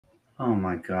Oh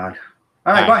my God.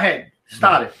 All right, go ahead.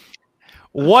 Start it.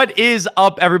 What is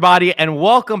up, everybody, and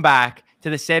welcome back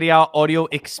to the Serie A audio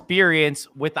experience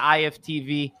with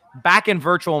IFTV, back in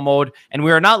virtual mode. And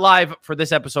we are not live for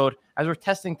this episode as we're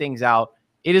testing things out.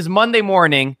 It is Monday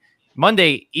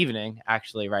evening,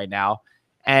 actually, right now.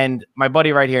 And my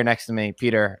buddy right here next to me,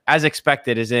 Peter, as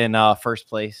expected, is in first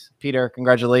place. Peter,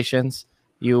 congratulations.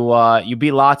 You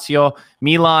beat Lazio.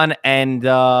 Milan and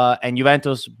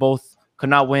Juventus both could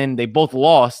not win. They both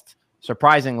lost,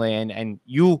 surprisingly, and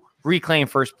you reclaim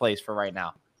first place for right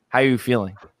now. How are you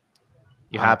feeling?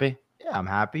 You happy? Yeah, I'm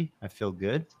happy. I feel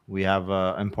good. We have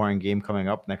an important game coming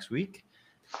up next week,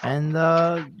 and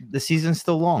the season's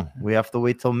still long. We have to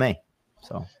wait till May,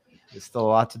 so there's still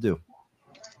a lot to do.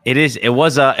 It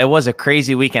was a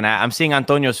crazy weekend. I'm seeing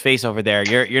Antonio's face over there.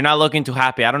 You're not looking too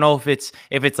happy. I don't know if it's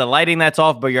the lighting that's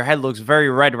off, but your head looks very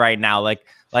red right now, like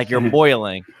you're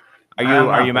boiling.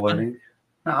 Are you mad?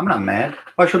 No, I'm not mad.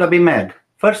 Why should I be mad?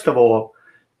 First of all,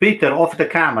 Peter, off the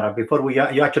camera, before you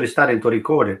actually started to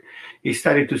record it, he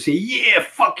started to say, yeah,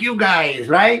 fuck you guys,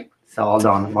 right? So hold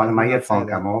on, one of my earphones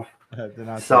come off.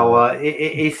 So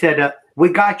he said, we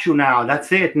got you now.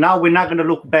 That's it. Now we're not going to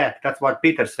look back. That's what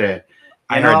Peter said.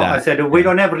 I heard that. I said, we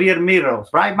don't have rear mirrors,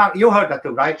 right, Mark? You heard that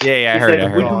too, right? Yeah, I heard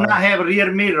it. We do not have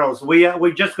rear mirrors.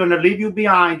 We're just going to leave you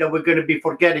behind and we're going to be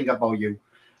forgetting about you.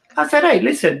 I said, hey,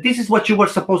 listen, this is what you were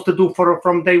supposed to do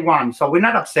from day one. So we're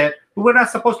not upset. We were not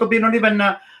supposed to be not even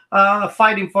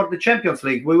fighting for the Champions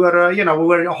League. We were, we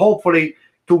were hopefully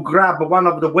to grab one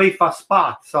of the UEFA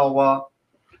spots. So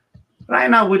right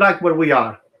now we like where we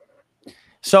are.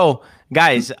 So,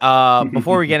 guys,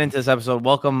 before we get into this episode,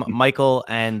 welcome Michael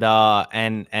and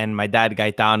my dad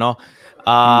Gaetano.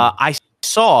 I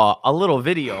saw a little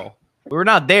video. We were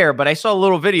not there, but I saw a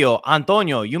little video.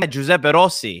 Antonio, you met Giuseppe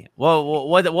Rossi. What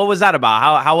was that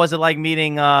about? How was it like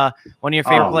meeting one of your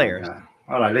favorite players?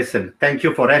 All right, listen. Thank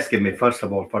you for asking me, first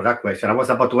of all, for that question. I was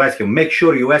about to ask you. Make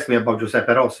sure you ask me about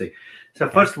Giuseppe Rossi. So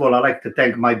first of all, I'd like to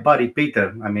thank my buddy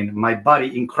Peter. I mean, my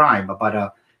buddy in crime,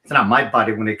 but it's not my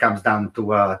buddy when it comes down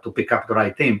to pick up the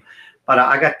right team. But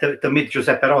I got to meet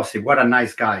Giuseppe Rossi. What a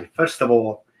nice guy. First of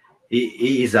all,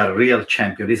 he is a real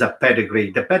champion. He's a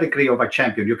pedigree. The pedigree of a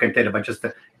champion, you can tell by just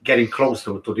getting close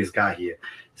to this guy here.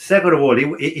 Second of all,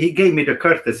 he gave me the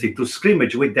courtesy to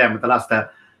scrimmage with them the last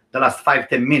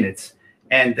 5-10 minutes.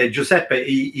 And Giuseppe,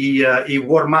 he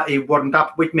warmed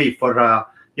up with me for a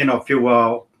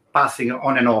few passing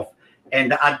on and off.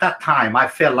 And at that time, I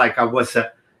felt like I was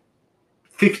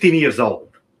 15 years old.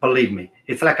 Believe me,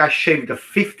 it's like I shaved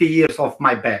 50 years off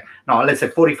my back. No, let's say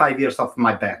 45 years off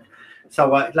my back.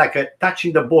 So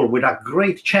touching the ball with a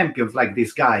great champions like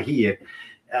this guy here,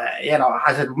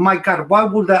 I said, my God, why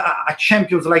would a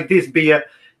champions like this be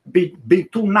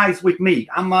too nice with me?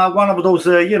 I'm one of those,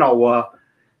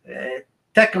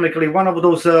 technically one of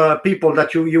those people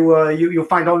that you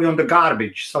find only on the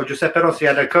garbage. So Giuseppe Rossi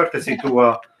had a courtesy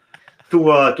to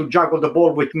juggle the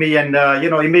ball with me, and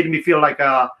he made me feel like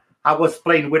I was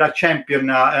playing with a champion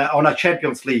on a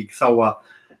Champions League. So.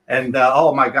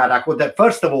 Oh my God, I could that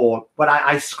first of all, but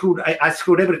I screwed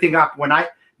everything up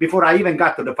before I even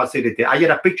got to the facility. I had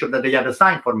a picture that they had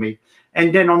assigned for me,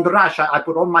 and then on the rush, I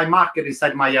put all my marker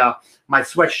inside my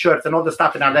sweatshirts and all the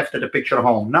stuff, and I left the picture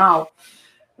home. Now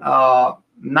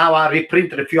I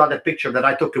reprinted a few other pictures that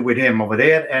I took with him over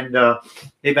there, and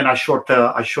even a short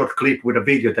clip with a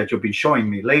video that you've been showing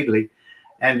me lately,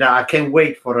 and I can't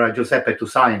wait for Giuseppe to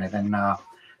sign it.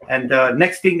 And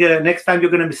next time you're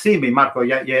gonna see me, Marco,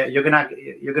 you're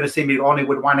gonna see me only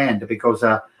with one hand, because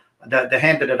the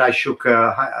hand that I shook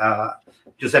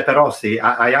Giuseppe Rossi,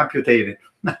 I amputated.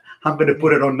 I'm gonna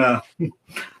put it on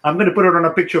a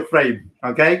picture frame.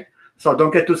 Okay, so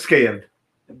don't get too scared.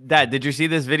 Dad, did you see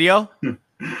this video?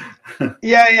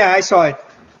 Yeah, I saw it.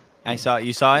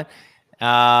 You saw it.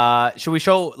 Should we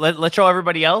show? Let's show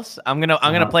everybody else. I'm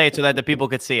gonna play it so that the people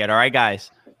could see it. All right, guys.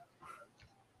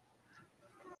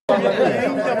 Go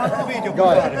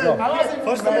ahead.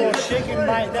 First of all, shaking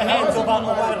the hands of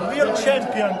our real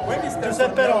champion,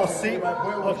 Giuseppe Rossi.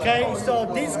 Okay, so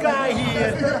this guy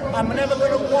here, I'm never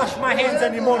going to wash my hands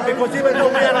anymore, because even though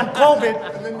we are on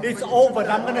COVID, it's over.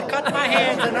 I'm going to cut my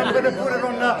hands and I'm going to put it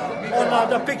on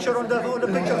the picture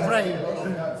frame.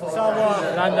 So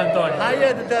I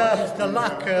had the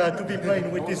luck to be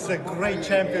playing with this great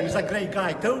champion. He's a great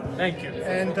guy too. Thank you.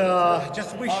 And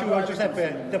just wish you,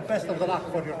 Giuseppe, the best of the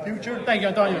luck for your future. Thank you,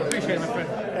 Antonio. Appreciate it, my friend.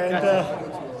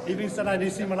 And even as an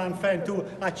AC Milan fan too,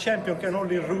 a champion can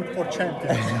only root for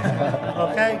champions.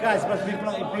 Okay, guys, but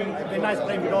it's been nice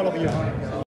playing with all of you.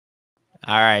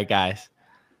 All right, guys.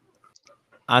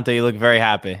 Anto, you look very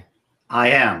happy. I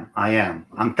am.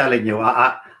 I'm telling you,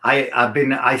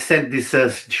 I sent this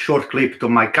short clip to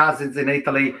my cousins in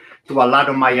Italy, to a lot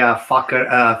of my soccer.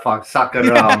 What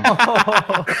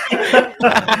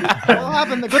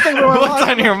happened? The good thing we were What's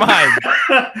on your mind?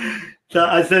 So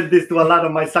I sent this to a lot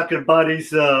of my soccer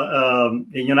buddies in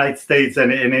United States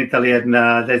and in Italy, and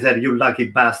they said, "You lucky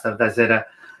bastard!" I said,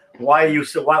 "Why you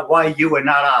and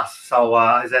not us?" So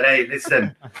I said, "Hey,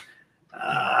 listen."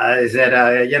 I said,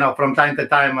 from time to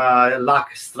time,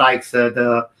 luck strikes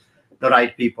the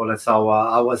right people, and so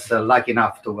I was lucky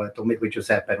enough to meet with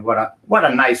Giuseppe. And what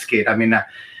a nice kid! I mean,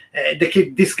 the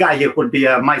kid, this guy here could be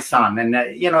my son, and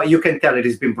you can tell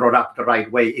he's been brought up the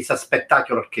right way. He's a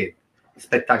spectacular kid.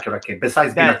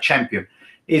 Besides being a champion,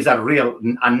 he's a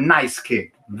nice kid.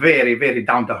 Very, very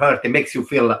down to earth. It makes you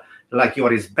feel like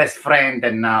you're his best friend,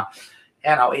 and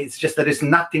it's just there is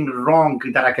nothing wrong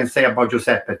that I can say about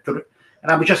Giuseppe.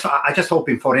 And I just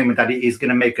hoping for him that he's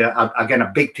gonna make again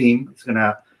a big team. He's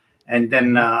gonna, and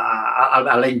then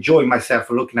I'll enjoy myself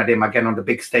looking at him again on the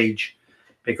big stage,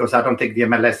 because I don't think the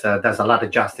MLS does a lot of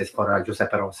justice for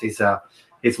Giuseppe Rossi.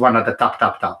 He's one of the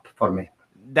top for me.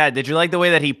 Dad, did you like the way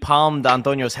that he palmed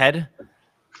Antonio's head?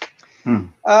 He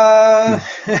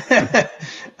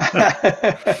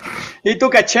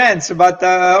took a chance, but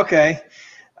okay.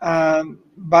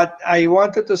 But I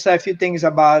wanted to say a few things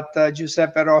about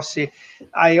Giuseppe Rossi.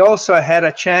 I also had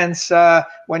a chance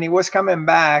when he was coming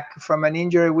back from an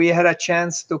injury. We had a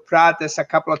chance to practice a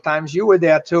couple of times. You were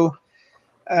there too.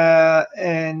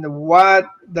 And what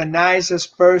the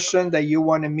nicest person that you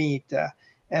want to meet.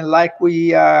 And like we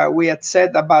had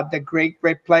said about the great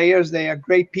players, they are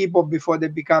great people before they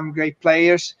become great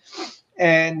players.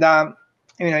 And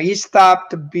he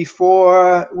stopped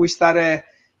before we started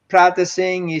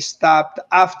practicing. He stopped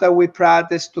after we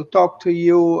practiced to talk to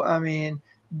you. I mean,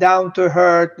 down to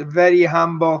earth, very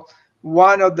humble,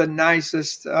 one of the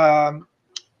nicest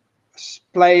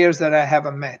players that I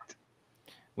ever met.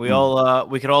 We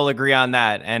could all agree on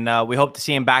that, and we hope to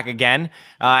see him back again.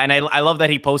 And I love that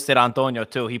he posted Antonio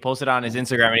too. He posted on his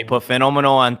Instagram and he put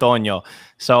 "Fenomeno Antonio."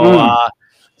 So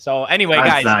so anyway,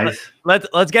 that's guys, nice.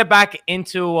 let's get back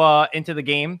into the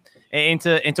game,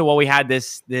 into what we had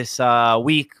this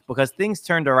week, because things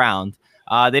turned around.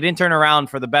 They didn't turn around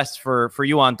for the best for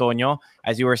you, Antonio,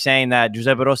 as you were saying that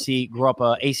Giuseppe Rossi grew up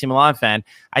a AC Milan fan.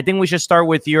 I think we should start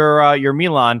with your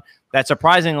Milan that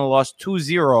surprisingly lost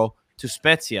 2-0 to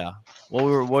Spezia.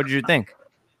 What did you think?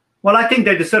 Well, I think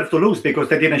they deserve to lose because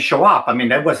they didn't show up. I mean,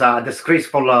 that was a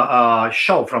disgraceful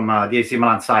show from the AC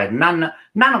Milan side. None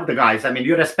of the guys. I mean,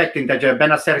 you're expecting that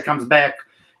Benacer comes back.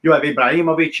 You have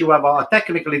Ibrahimovic. You have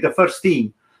technically the first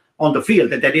team on the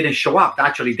field that they didn't show up.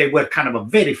 Actually, they were kind of a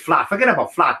very flat. Forget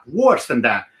about flat. Worse than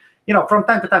that. From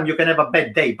time to time, you can have a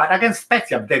bad day. But against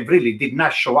Spezia, they really did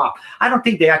not show up. I don't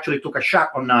think they actually took a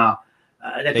shot on...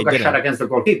 they took a shot against the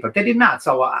goalkeeper. They did not.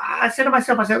 So I said to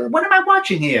myself, what am I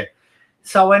watching here?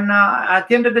 So when at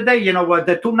the end of the day,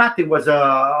 the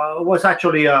 2-0 was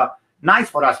actually nice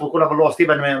for us. We could have lost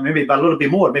even maybe a little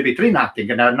bit more, maybe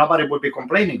 3-0, and nobody would be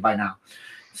complaining by now.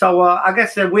 So I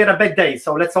guess we had a bad day.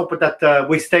 So let's hope that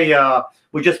we stay.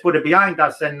 We just put it behind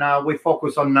us and we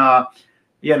focus on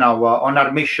on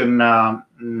our mission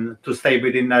to stay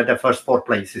within the first 4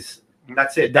 places.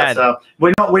 That's it.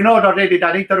 We know already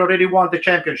that Inter already won the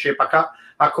championship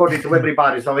according to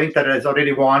everybody. So Inter has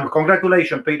already won.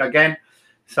 Congratulations, Pete, again.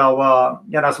 So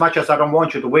as much as I don't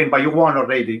want you to win, but you won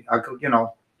already.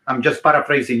 I'm just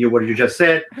paraphrasing you what you just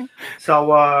said.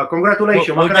 So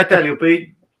congratulations. What can I tell you,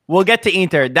 Pete? We'll get to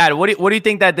Inter. Dad, what do you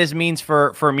think that this means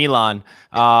for Milan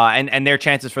and their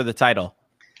chances for the title?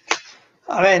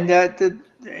 I mean,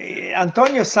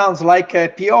 Antonio sounds like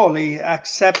Pioli,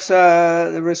 accepts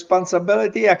the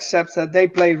responsibility, accepts that they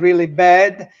play really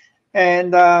bad.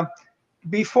 And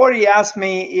before he asked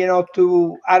me,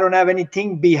 I don't have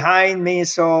anything behind me,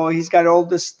 so he's got all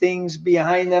these things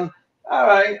behind him. All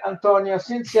right, Antonio,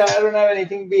 since I don't have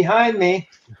anything behind me,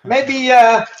 maybe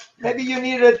you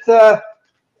needed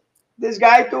this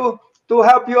guy to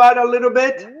help you out a little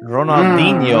bit.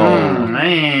 Ronaldinho.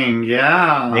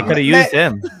 Yeah. They could have used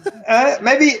him.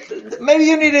 Maybe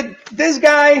you needed this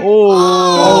guy.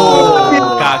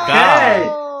 Kaká. Okay.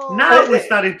 Now we're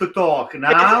starting to talk.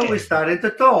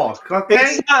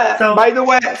 Okay. So, by the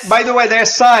way, they're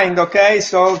signed. Okay.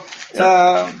 So.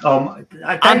 Thank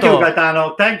you,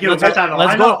 Gaetano. Thank you, Gaetano.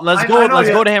 Let's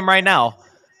go to him right now.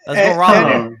 Let's go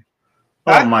round him.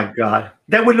 Oh my God.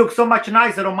 That would look so much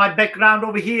nicer on my background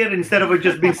over here instead of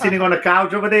just being sitting on the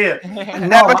couch over there.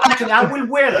 Actually, I will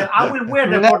wear them.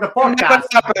 For the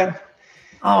podcast.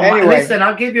 Anyway. Listen,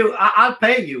 I'll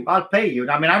pay you. I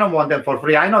mean, I don't want them for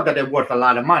free. I know that they're worth a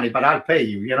lot of money, but I'll pay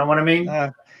you. You know what I mean?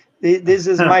 This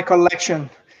is my collection.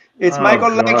 It's Oh, my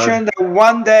God. collection that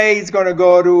one day it's going to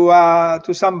go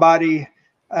to somebody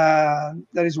that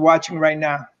is watching right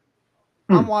now.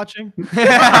 I'm watching.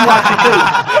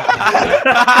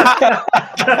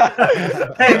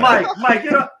 Hey,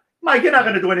 Mike, you're not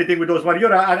gonna do anything with those one.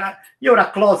 You're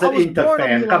a closet I was Inter born a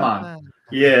fan. Come Milan on. fan.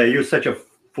 Yeah, you're such a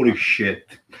foolish shit.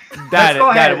 Dad, go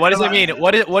ahead. what does Come it mean? on.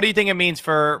 What do you think it means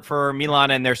for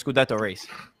Milan and their Scudetto race?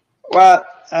 Well,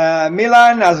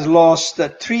 Milan has lost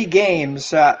 3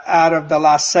 games out of the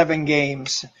last 7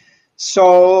 games.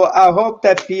 So I hope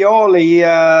that Pioli,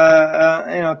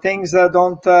 things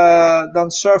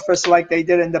don't surface like they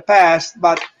did in the past.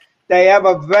 But they have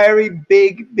a very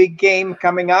big game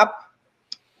coming up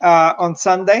on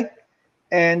Sunday,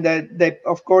 and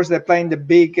of course they're playing the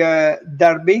big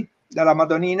derby della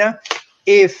Madonnina.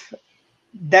 If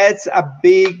that's a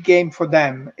big game for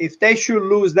them. If they should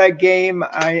lose that game,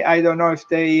 I don't know if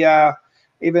they,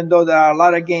 even though there are a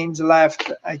lot of games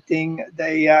left, I think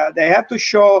they have to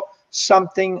show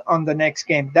something on the next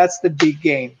game. That's the big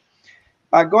game.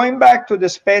 But going back to the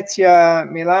Spezia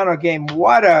Milano game,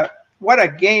 what a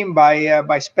game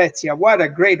by Spezia! What a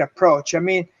great approach. I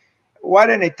mean, what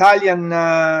an Italian,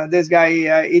 this guy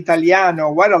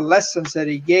Italiano, what a lessons that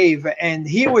he gave, and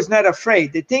he was not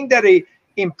afraid. The thing that he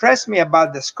impressed me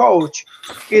about this coach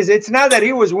is it's not that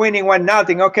he was winning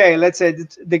 1-0. Okay, let's say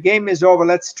the game is over.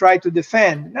 Let's try to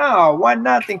defend. No,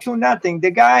 1-0, 2-0. The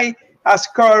guy has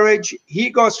courage. He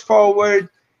goes forward.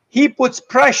 He puts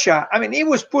pressure. I mean, he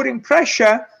was putting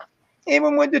pressure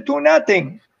even with the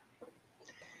 2-0.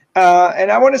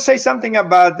 And I want to say something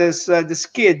about this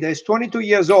kid. He's 22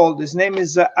 years old. His name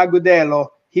is Agudelo.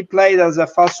 He played as a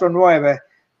falso nueve.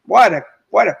 What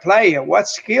a player. What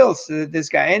skills this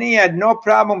guy. And he had no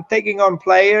problem taking on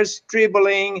players,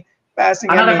 dribbling, passing.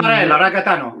 Another Barella,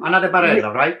 Ragatano. Another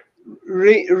Barella, right?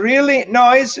 Really?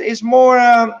 No, it's more,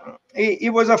 he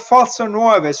was a falso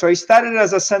nueve. So he started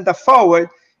as a center forward,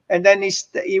 and then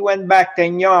he went back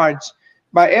 10 yards.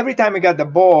 But every time he got the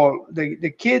ball,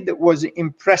 the kid was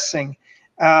impressing.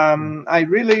 I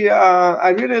really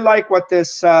like what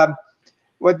this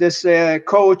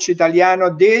coach Italiano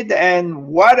did, and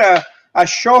what a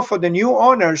show for the new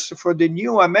owners, for the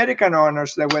new American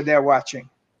owners that were there watching.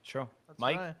 Sure,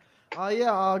 Mike.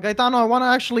 Right. Gaetano, I want to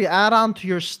actually add on to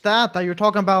your stat that you're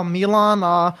talking about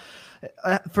Milan.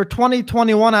 For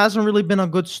 2021, it hasn't really been a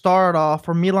good start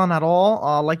for Milan at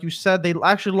all. Like you said, they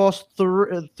actually lost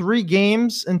 3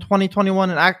 games in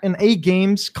 2021 in 8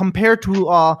 games compared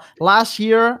to last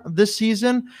year. This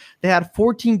season, they had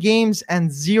 14 games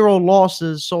and 0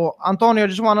 losses. So, Antonio, I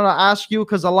just wanted to ask you,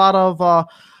 because a lot of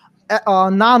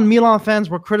non-Milan fans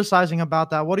were criticizing about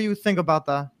that. What do you think about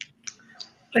that?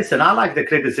 Listen, I like the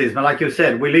criticism. Like you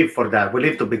said, we live for that. We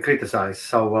live to be criticized.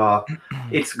 So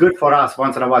it's good for us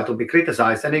once in a while to be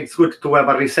criticized, and it's good to have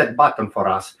a reset button for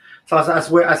us. So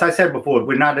as I said before,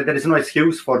 there is no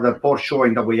excuse for the poor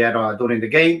showing that we had during the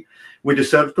game. We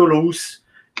deserve to lose,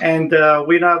 and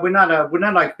we're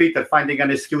not like Peter finding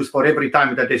an excuse for every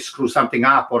time that they screw something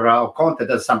up or Conte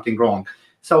does something wrong.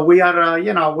 So we are,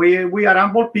 we are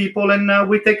humble people, and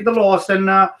we take the loss, and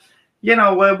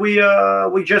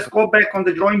we just go back on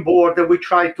the drawing board, and we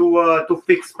try to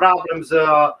fix problems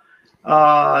that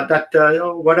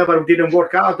whatever didn't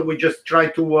work out. We just try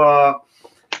to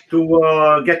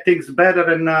get things better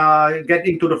and get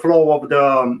into the flow of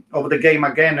the game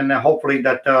again, and hopefully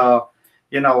that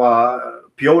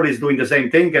Pioli is doing the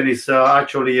same thing and is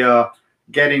actually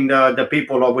getting the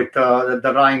people with the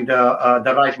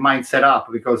right mindset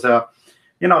up, because.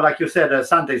 Like you said,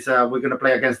 Sundays we're gonna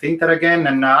play against Inter again,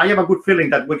 and I have a good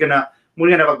feeling that we're gonna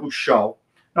have a good show.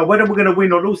 Now, whether we're gonna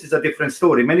win or lose is a different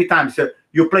story. Many times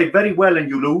you play very well and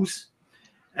you lose,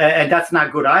 and that's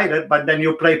not good either. But then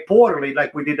you play poorly,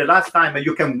 like we did the last time, and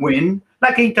you can win,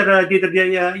 like Inter did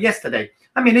yesterday.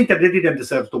 I mean, Inter, they didn't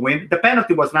deserve to win. The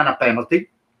penalty was not a penalty.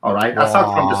 All right. Aside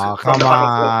from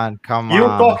the come on. You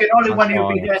talking only when you've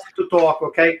been asked to talk,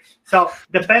 okay? So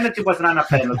the penalty was not a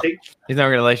penalty. He's not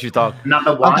gonna let you talk.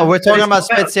 Number one. We're talking about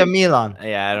Spezia Milan.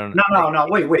 Yeah, I don't know. No.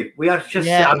 Wait. We are just.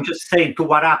 Yeah. I'm just saying to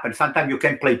what happened. Sometimes you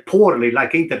can play poorly,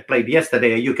 like Inter played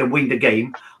yesterday, and you can win the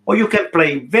game, or you can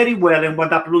play very well and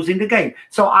end up losing the game.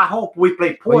 So I hope we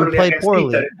play poorly against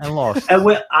Inter and lost. And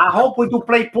I hope we do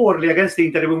play poorly against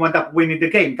Inter and we end up winning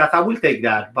the game. That I will take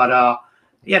that, but.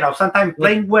 Sometimes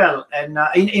playing well, and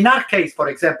in our case, for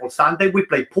example, Sunday we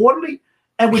played poorly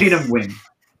and we didn't win.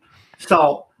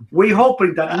 So we're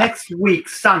hoping that next week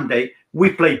Sunday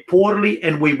we play poorly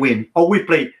and we win, or we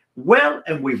play well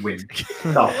and we win.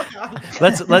 So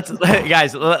let's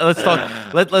guys, let's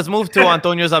talk. Let's move to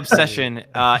Antonio's obsession.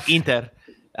 Inter,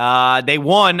 they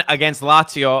won against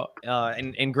Lazio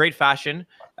in great fashion.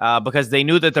 because they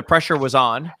knew that the pressure was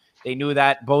on. They knew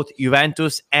that both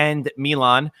Juventus and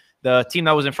Milan, the team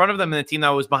that was in front of them and the team that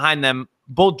was behind them,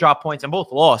 both dropped points and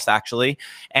both lost, actually.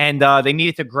 And they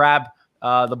needed to grab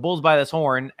the bulls by this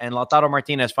horn, and Lautaro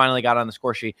Martinez finally got on the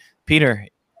score sheet. Peter,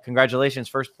 congratulations,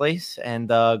 first place, and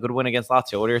good win against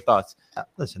Lazio. What are your thoughts?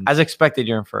 Listen, As expected,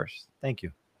 you're in first. thank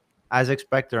you. As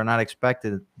expected or not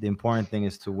expected, the important thing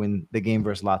is to win the game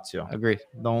versus Lazio. Agreed.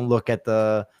 Don't look at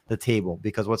the table,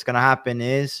 because what's going to happen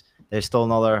is there's still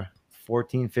another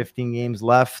 14, 15 games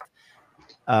left.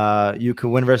 You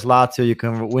can win versus Lazio, you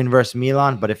can win versus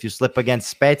Milan, but if you slip against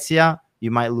Spezia,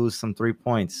 you might lose some 3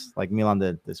 points like Milan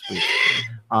did this week.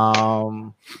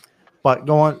 But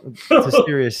going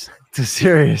to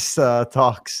serious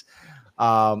talks.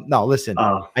 No, listen.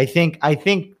 I think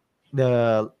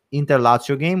the Inter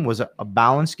Lazio game was a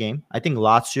balanced game. I think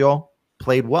Lazio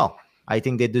played well. I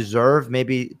think they deserve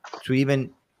maybe to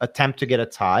even attempt to get a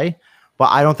tie, but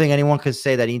I don't think anyone could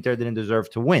say that Inter didn't deserve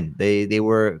to win. They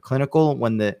were clinical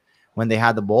when they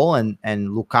had the ball, and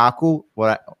Lukaku,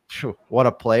 what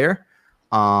a player.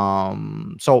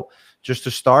 So just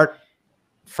to start,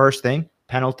 first thing,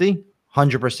 penalty,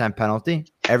 100% penalty.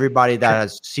 Everybody that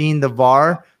has seen the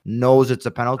VAR knows it's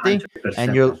a penalty,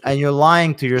 and you're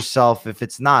lying to yourself if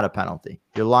it's not a penalty.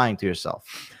 You're lying to yourself.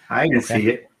 I didn't see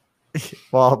it.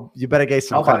 Well, you better get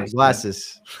some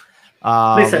glasses.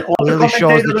 Listen, all the clearly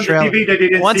shows the commentators on trail. the TV, they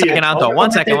didn't One see second, it. All Anto. the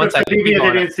One second. commentators on TV,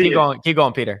 they didn't see it. Keep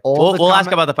going, Peter. All the We'll ask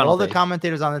about the penalty. All the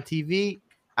commentators on the TV,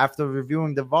 after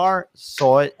reviewing the VAR,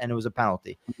 saw it, and it was a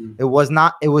penalty. It was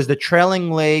not. It was the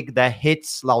trailing leg that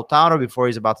hits Lautaro before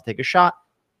he's about to take a shot.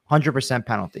 100%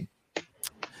 penalty.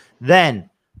 Then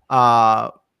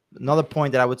another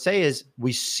point that I would say is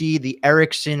we see the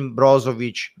Eriksen,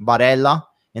 Brozovic, Barella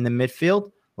in the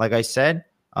midfield. Like I said,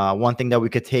 one thing that we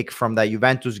could take from that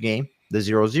Juventus game, the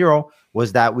 0-0,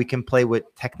 was that we can play with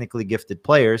technically gifted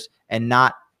players and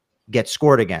not get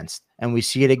scored against. And we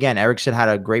see it again. Eriksen had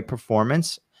a great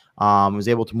performance, was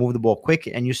able to move the ball quick.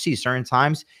 And you see certain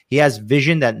times he has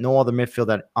vision that no other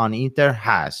midfielder on Inter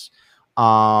has.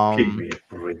 Give me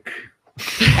a break.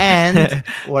 And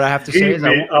what I have to say Give is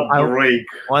me a break.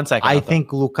 1 second. I Anto. think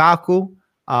Lukaku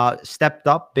stepped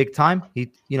up big time.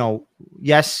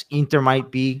 Yes, Inter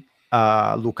might be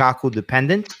Lukaku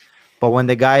dependent, but when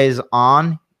the guy is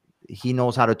on, he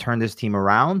knows how to turn this team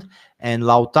around. And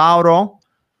Lautaro,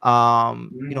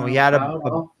 he had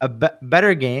a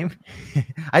better game.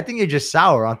 I think you're just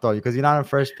sour, Antonio, because you're not in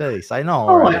first place. I know.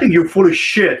 Oh, right? I think you're full of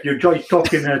shit. You're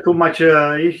talking too much.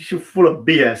 You're full of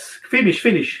BS. Finish.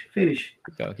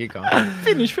 Keep going.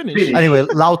 Finish. Anyway,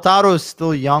 Lautaro is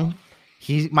still young.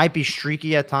 He might be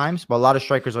streaky at times, but a lot of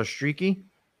strikers are streaky.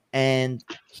 And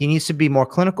he needs to be more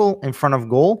clinical in front of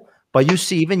goal. But you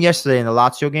see, even yesterday in the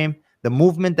Lazio game, the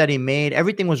movement that he made,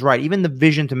 everything was right. Even the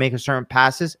vision to make a certain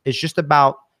passes, it's just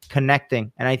about connecting.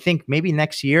 And I think maybe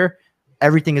next year,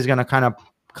 everything is going to kind of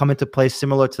come into place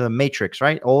similar to the Matrix,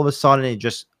 right? All of a sudden,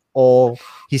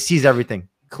 he sees everything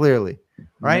clearly,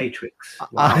 right? Matrix.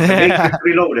 Wow. The Matrix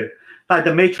reloaded. Like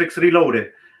the Matrix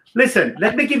reloaded. Listen,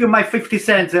 let me give you my 50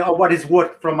 cents of what is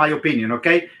worth from my opinion,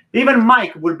 okay? Even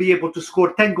Mike will be able to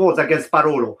score 10 goals against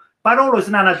Parolo. Parolo is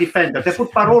not a defender. They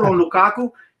put Parolo on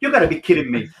Lukaku. You got to be kidding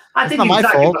me. I think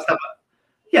Inzaghi must have...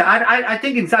 Yeah, I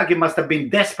think Inzaghi must have been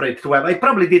desperate to have... He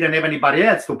probably didn't have anybody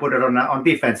else to put it on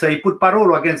defense. So he put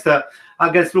Parolo against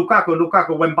Lukaku.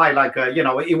 Lukaku went by like,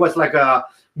 it was like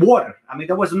water. I mean,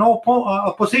 there was no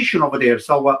opposition over there.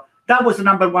 So that was the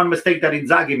number one mistake that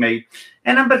Inzaghi made.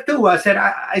 And number two, I said,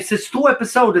 it's 2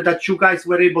 episodes that you guys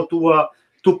were able to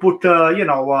put,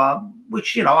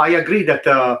 which, I agree that,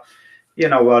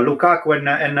 Lukaku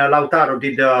and Lautaro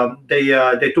did,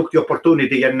 they took the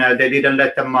opportunity and they didn't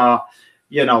let them,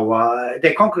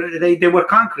 they were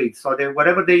concrete. So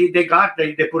whatever they got,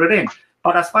 they put it in.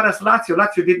 But as far as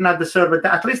Lazio did not deserve it.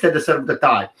 At least they deserved the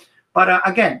tie. But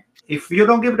again, if you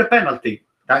don't give the penalty,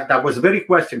 that was very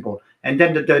questionable. And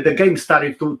then the game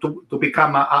started to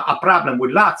become a problem with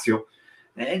Lazio.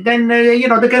 And then,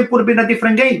 the game would have been a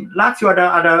different game. Lazio had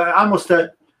almost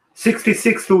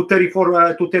 66 to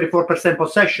 34%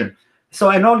 possession. So,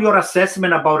 and all your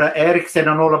assessment about Eriksen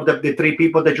and all of the 3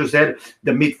 people that you said,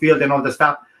 the midfield and all the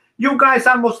stuff, you guys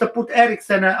almost put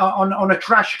Eriksen on a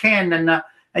trash can, and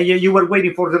you were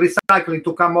waiting for the recycling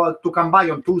to come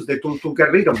by on Tuesday to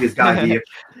get rid of this guy here.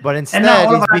 But instead,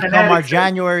 he's become our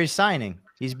January signing.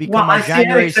 He's become a I see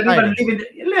January Ericsson even signing. leaving.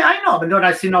 Yeah, I know, but then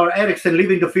I see now Ericsson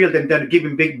leaving the field and then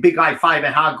giving big high five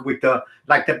and hug with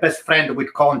like the best friend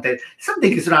with Conte.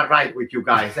 Something is not right with you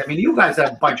guys. I mean, you guys are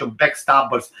a bunch of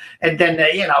backstabbers, and then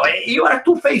you are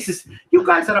two faces. You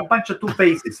guys are a bunch of two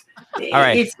faces. All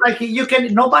right. It's like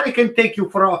nobody can take you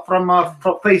from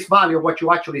face value of what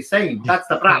you're actually saying. That's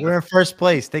the problem. We're in first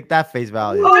place. Take that face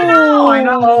value. Oh, I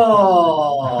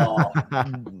know.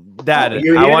 Dad,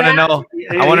 You I hear want to that? know.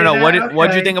 You I want to know hear that? what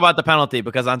do you Okay. think about the penalty?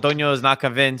 Because Antonio is not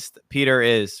convinced. Peter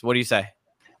is. What do you say?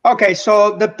 Okay,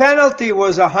 so the penalty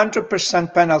was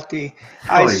 100% penalty.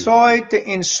 I Sorry. saw it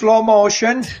in slow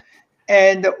motion,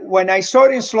 and when I saw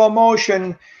it in slow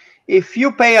motion, if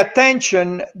you pay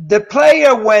attention, the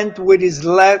player went with his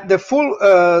left,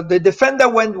 the defender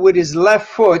went with his left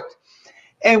foot,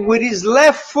 and with his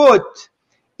left foot,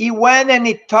 he went and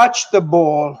he touched the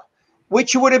ball,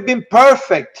 which would have been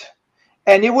perfect,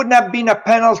 and it wouldn't have been a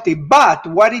penalty. But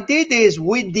what he did is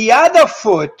with the other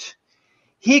foot,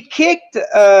 he kicked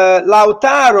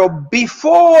Lautaro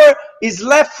before his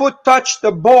left foot touched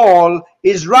the ball.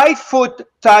 His right foot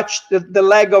touched the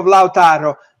leg of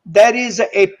Lautaro. That is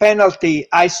a penalty.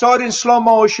 I saw it in slow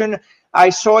motion. I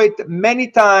saw it many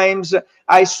times.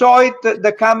 I saw it,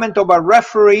 the comment of a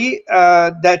referee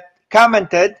that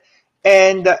commented,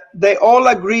 and they all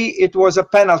agree it was a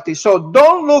penalty. So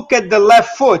don't look at the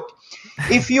left foot.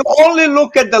 If you only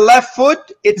look at the left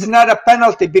foot, it's not a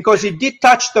penalty because he did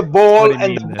touch the ball What do you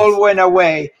and mean the this? ball went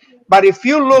away. But if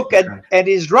you look at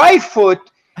his right foot,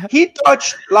 he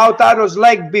touched Lautaro's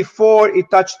leg before he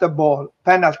touched the ball.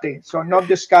 Penalty. So no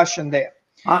discussion there.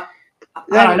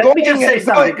 Let me just say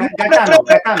something. Gaetano,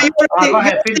 go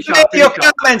ahead, finish up. Your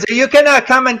comments. You cannot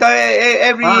comment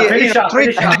every Finish up. 3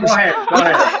 Go times. ahead.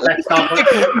 Let's stop.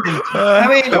 I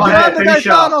mean, Go ahead, finish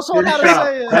up. Gaetano, so Finish gotta up.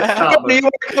 say it. Let's stop. you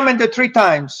commented 3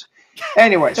 times.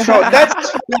 Anyway, so that's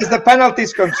as far as the penalty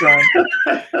is concerned.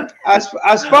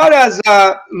 As far as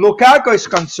Lukaku is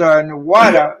concerned,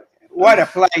 what a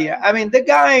player! I mean, the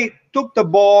guy took the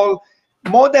ball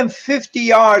more than 50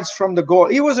 yards from the goal.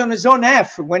 He was on his own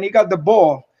half when he got the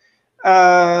ball.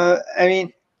 I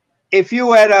mean, if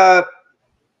you had a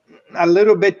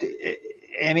little bit,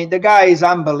 I mean, the guy is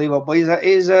unbelievable.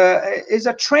 He's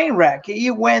a train wreck. He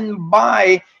went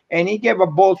by and he gave a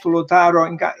ball to Lautaro.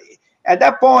 And at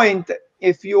that point,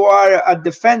 if you are a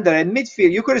defender at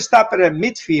midfield, you could have stopped it at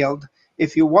midfield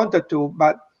if you wanted to.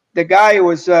 But the guy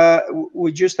was,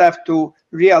 we just have to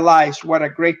realize what a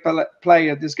great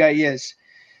player this guy is.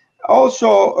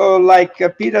 Also, like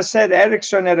Peter said,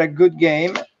 Ericsson had a good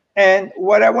game. And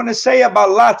what I want to say about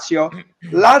Lazio,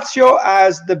 Lazio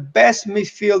has the best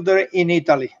midfielder in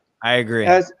Italy. I agree.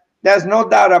 There's no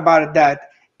doubt about that.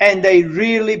 And they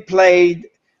really played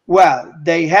well.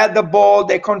 They had the ball.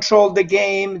 They controlled the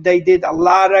game. They did a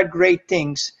lot of great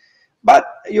things. But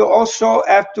you also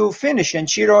have to finish. And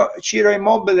Ciro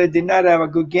Immobile did not have a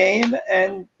good game.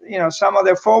 And, some of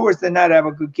their forwards did not have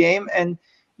a good game. And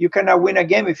you cannot win a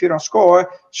game if you don't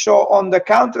score. So on the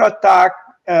counterattack,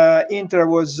 Inter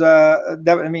was,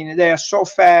 they are so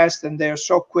fast and they are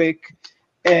so quick.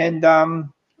 And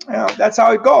that's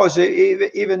how it goes.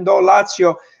 Even though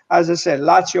Lazio, as I said,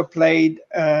 Lazio played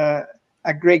a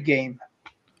great game.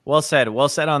 Well said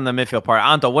on the midfield part.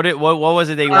 Anto, what was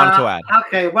it that you wanted to add?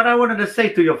 Okay, what I wanted to say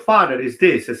to your father is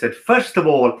this. I said, first of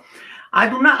all, I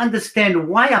do not understand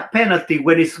why a penalty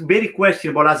when it's very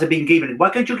questionable has been given. Why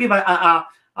can't you give an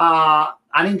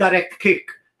indirect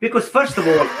kick? Because first of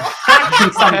all,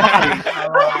 touching somebody.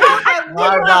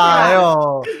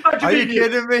 Are you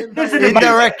kidding me?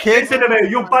 Indirect kick.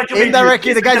 Indirect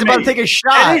kick. The guy's about to take a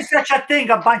shot. There is such a thing.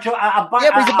 Yeah, but he's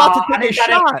about to take a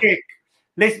shot. Kick.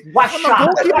 What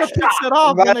shot? Goalkeeper picks it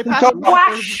up when they pass it back.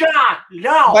 What shot?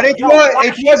 No. But it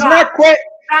was not quite.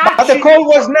 But the call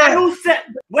was not.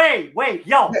 Wait,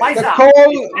 yo, the call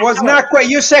was not quite.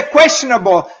 You said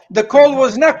questionable. The call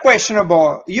was not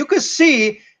questionable. You could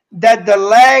see that the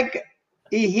leg,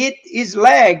 he hit his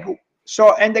leg.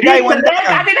 So and the guy went down.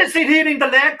 I didn't see hitting the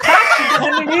leg. Touching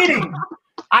doesn't mean hitting.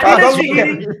 I didn't see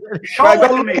hitting. Show it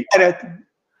to me.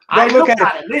 Go look at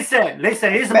it. Listen.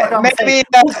 Here's what I'm saying.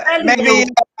 Maybe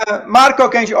Marco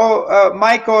can show,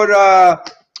 Mike or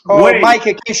Mike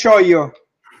can show you.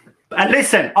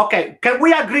 Listen, okay, can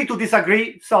we agree to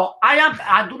disagree? So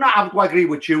I do not have to agree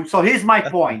with you. So here's my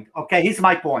point. Okay, here's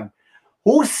my point.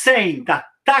 Who's saying that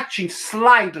touching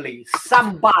slightly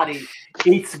somebody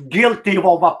is guilty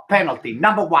of a penalty?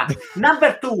 Number one.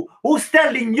 Number two, who's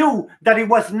telling you that it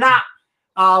was not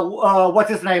what's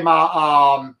his name? Who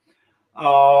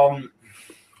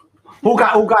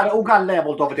got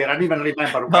leveled over there? I don't even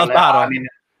remember.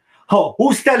 Oh,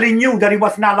 who's telling you that it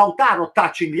was not Lautaro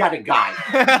touching the other guy?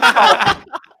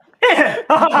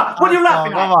 What are you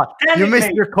laughing Come at? on. You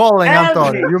missed your calling,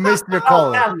 Antonio. You missed your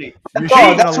calling. Tell me. You should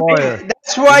have been a lawyer.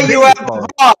 That's why you have a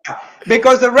VAR,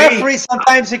 because the referee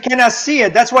sometimes he cannot see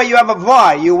it. That's why you have a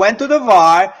VAR. You went to the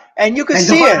VAR and you can And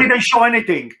see the VAR it. didn't show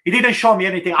anything. He didn't show me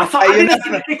anything. I didn't see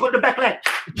the kick on the back leg.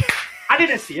 I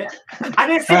didn't see it. I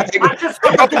didn't see it. I just Go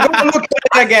look at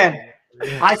it again.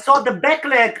 I saw the back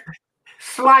leg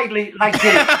slightly like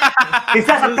this. Is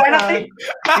that a penalty? Is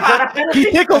that a penalty?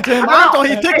 He tickled him. No. Anto,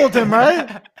 he tickled him,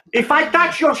 right? If I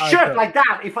touch your shirt like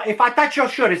that, if I touch your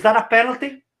shirt, is that a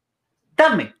penalty?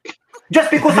 Tell me. Just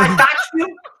because I touched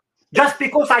you? Just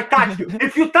because I touched you.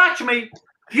 If you touch me,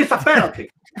 it's a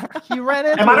penalty. He ran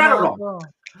into Am I right him, or wrong?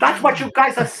 That's what you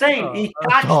guys are saying. He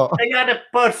touched the other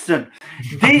person.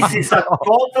 This is a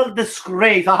total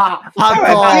disgrace. Anto,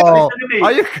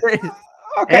 are you crazy?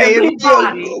 Okay,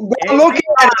 Everybody- go look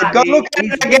at it. Go look at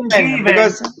it again,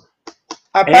 because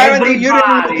apparently you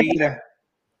didn't look at it.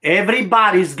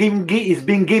 Everybody is being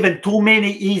given too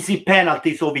many easy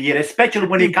penalties over here, especially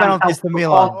when it comes Penalties to to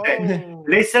Milan. contact.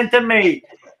 Listen to me.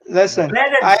 Listen,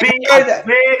 Let I it be heard- a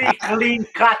very clean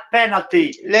cut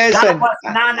penalty. Listen, That was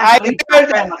not a I clean-cut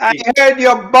penalty. heard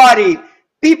your buddy,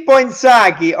 Pippo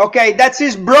Inzaghi. Okay, that's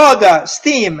his brother,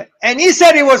 Steam, and he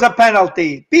said it was a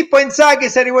penalty. Pippo Inzaghi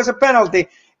said it was a penalty,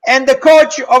 and the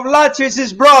coach of Lazio is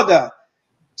his brother.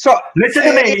 So Listen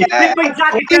to me. If Pippo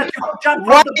Inzaghi tells you to jump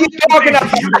what from are you the talking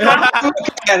bridge, about? Go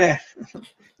look at it.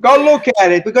 Go look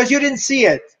at it, because you didn't see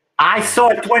it. I saw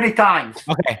it 20 times.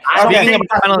 Okay. I don't Speaking think of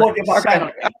that's penalty- worthy of a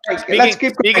penalty. Let's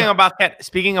keep going.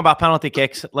 Speaking about penalty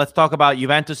kicks, let's talk about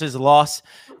Juventus's loss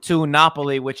to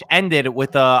Napoli, which ended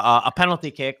with a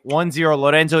penalty kick. 1-0.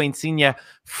 Lorenzo Insigne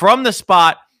from the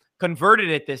spot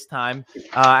converted it this time.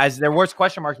 As there was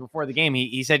question marks before the game,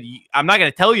 he said, "I'm not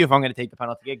going to tell you if I'm going to take the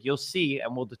penalty kick. You'll see,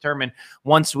 and we'll determine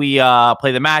once we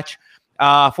play the match."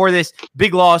 For this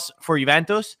big loss for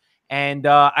Juventus, and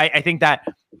I think that.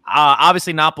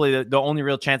 Obviously, Napoli, the only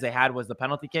real chance they had was the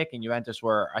penalty kick, and Juventus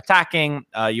were attacking.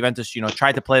 Juventus,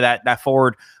 tried to play that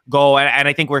forward goal, and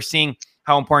I think we're seeing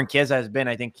how important Chiesa has been.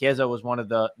 I think Chiesa was one of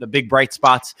the big bright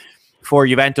spots for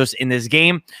Juventus in this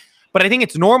game. But I think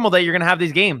it's normal that you're going to have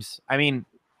these games. I mean,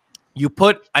 you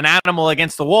put an animal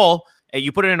against the wall,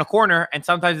 you put it in a corner, and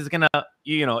sometimes it's going to,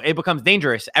 it becomes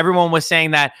dangerous. Everyone was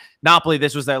saying that Napoli,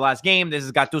 this was their last game. This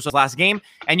is Gattuso's last game.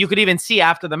 And you could even see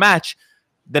after the match,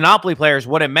 the Napoli players,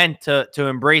 what it meant to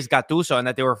embrace Gattuso, and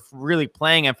that they were really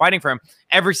playing and fighting for him.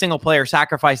 Every single player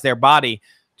sacrificed their body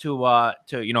to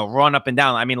run up and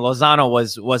down. I mean, Lozano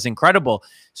was incredible.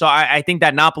 So I think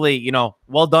that Napoli,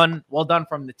 well done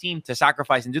from the team to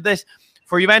sacrifice and do this.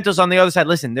 For Juventus on the other side,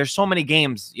 listen, there's so many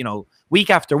games, week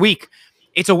after week.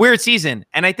 It's a weird season,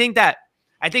 and I think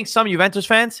some Juventus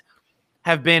fans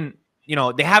have been,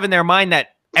 they have in their mind that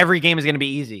every game is going to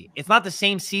be easy. It's not the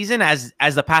same season as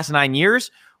the past 9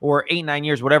 years or 8-9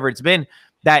 years, whatever it's been,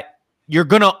 that you're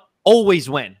going to always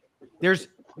win. There's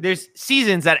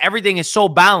seasons that everything is so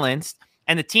balanced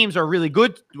and the teams are really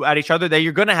good at each other that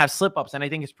you're going to have slip-ups, and I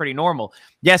think it's pretty normal.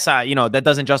 Yes, that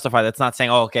doesn't justify. That's not saying,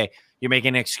 oh, okay, you're making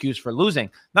an excuse for losing.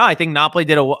 No, I think Napoli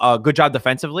did a good job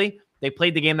defensively. They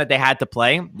played the game that they had to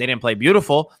play. They didn't play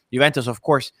beautiful. Juventus, of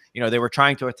course, they were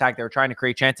trying to attack. They were trying to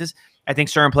create chances. I think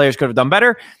certain players could have done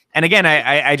better. And again,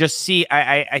 I just see,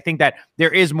 I think that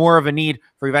there is more of a need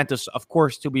for Juventus, of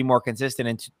course, to be more consistent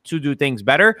and to do things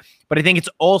better. But I think it's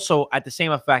also at the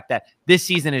same effect that this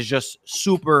season is just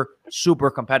super, super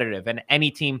competitive. And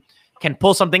any team can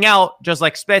pull something out, just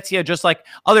like Spezia, just like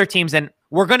other teams. And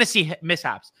we're going to see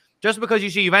mishaps. Just because you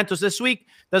see Juventus this week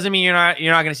doesn't mean you're not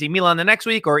going to see Milan the next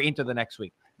week or Inter the next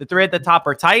week. The three at the top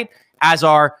are tight, as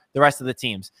are the rest of the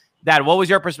teams. Dad, what was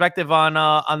your perspective on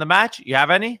the match? You have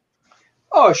any?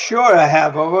 Oh, sure I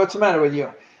have. What's the matter with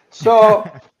you? So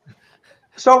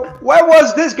where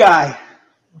was this guy?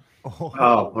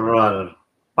 Oh, brother.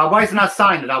 But why is not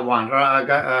signed that one,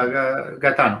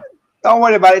 Gaetano? Don't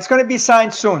worry about it. It's going to be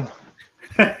signed soon.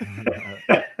 I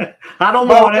don't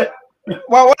want it.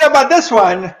 Well, what about this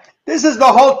one? This is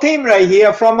the whole team right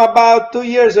here from about 2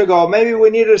 years ago. Maybe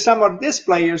we needed some of these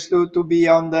players to be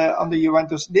on the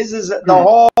Juventus. This is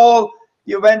the whole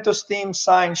Juventus team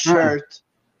signed shirt.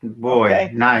 Boy,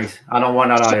 okay. Nice. I don't want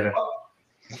that either.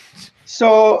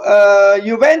 So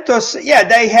Juventus, yeah,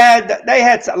 they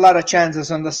had a lot of chances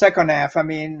in the second half. I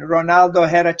mean, Ronaldo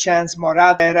had a chance,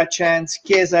 Morata had a chance,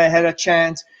 Chiesa had a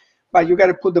chance, but you got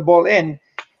to put the ball in.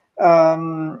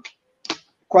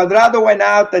 Cuadrado went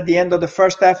out at the end of the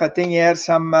first half. I think he had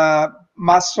some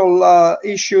muscle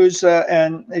issues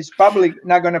and is probably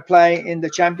not going to play in the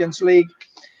Champions League.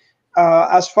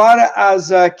 As far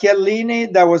as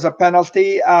Chiellini, there was a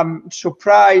penalty. I'm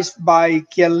surprised by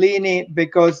Chiellini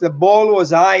because the ball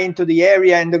was high into the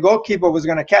area and the goalkeeper was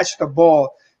going to catch the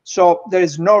ball. So there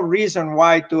is no reason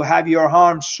why to have your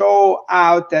arm so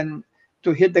out and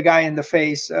to hit the guy in the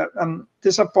face. I'm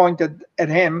disappointed at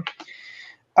him.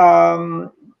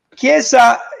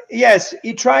 Chiesa, yes,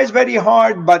 he tries very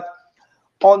hard, but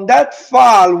on that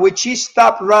foul, which he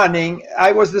stopped running,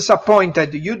 I was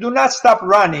disappointed. You do not stop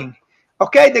running.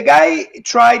 Okay, the guy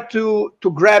tried to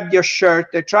grab your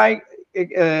shirt. They tried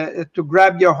to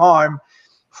grab your arm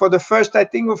for the first, I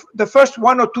think, the first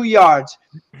 1 or 2 yards.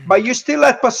 But you still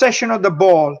had possession of the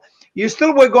ball. You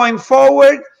still were going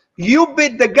forward. You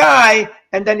beat the guy,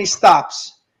 and then he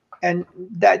stops. And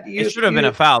that it should have been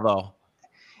a foul, though.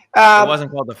 It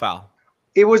wasn't called a foul.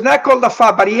 It was not called a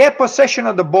foul, but he had possession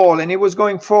of the ball, and he was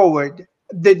going forward.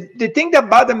 The thing that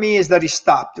bothered me is that he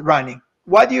stopped running.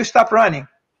 Why do you stop running?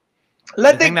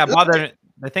 The thing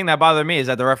that bothered me is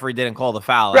that the referee didn't call the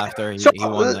foul after he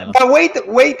won. But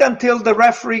wait until the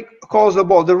referee calls the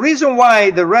ball. The reason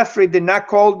why the referee did not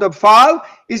call the foul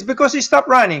is because he stopped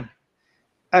running.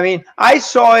 I mean, I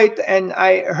saw it and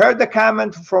I heard the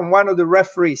comment from one of the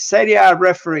referees, Serie A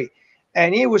referee,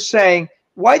 and he was saying,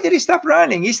 why did he stop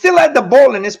running? He still had the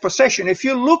ball in his possession. If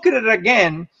you look at it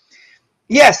again,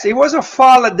 yes, it was a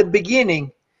foul at the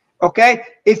beginning. Okay,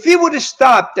 if he would have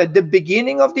stopped at the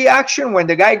beginning of the action when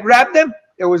the guy grabbed him,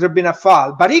 there would have been a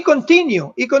foul. But he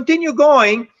continued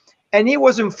going, and he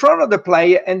was in front of the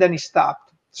player, and then he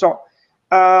stopped. So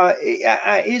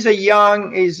he's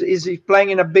playing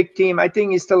in a big team. I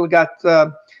think he still got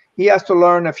he has to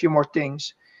learn a few more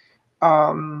things.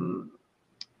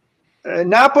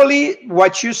 Napoli,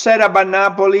 what you said about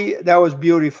Napoli, that was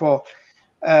beautiful.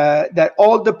 That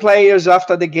all the players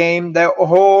after the game, they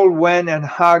all went and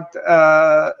hugged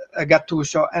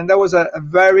Gattuso, and that was a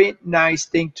very nice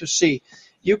thing to see.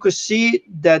 You could see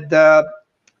that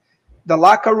the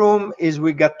locker room is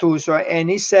with Gattuso, and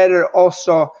he said it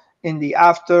also in the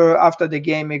after the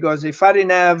game. He goes, if I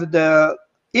didn't have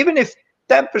even if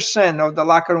 10% of the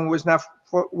locker room was not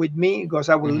with me, he goes,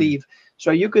 I will leave.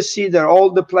 So you could see that all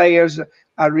the players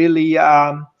are really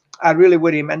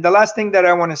with him. And the last thing that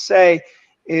I want to say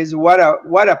is what a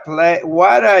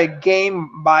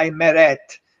game by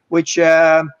Meret, which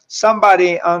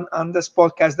somebody on this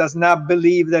podcast does not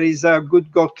believe that he's a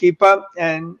good goalkeeper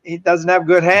and he doesn't have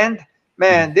good hand.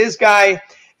 Man, this guy,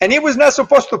 and he was not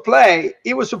supposed to play.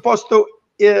 He was supposed to,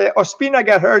 Ospina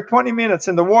got hurt 20 minutes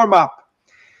in the warm-up.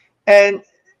 And,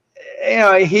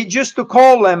 he just to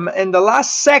call him in the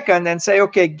last second and say,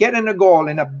 okay, get in a goal.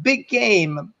 In a big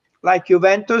game like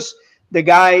Juventus, the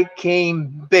guy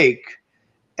came big.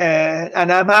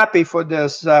 And I'm happy for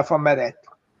this, for Meret.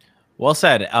 Well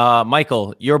said.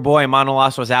 Michael, your boy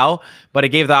Manolas was out, but it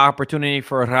gave the opportunity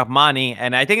for Rrahmani.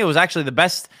 And I think it was actually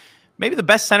maybe the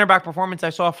best center back performance I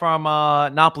saw from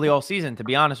Napoli all season, to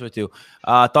be honest with you.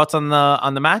 Thoughts on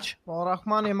the match? Well,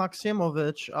 Rrahmani and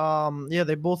Maksimovic,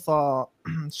 they both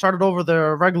started over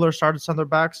their regular started center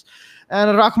backs.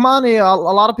 And Rrahmani, a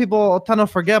lot of people tend to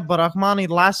forget, but Rrahmani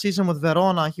last season with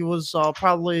Verona, he was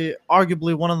probably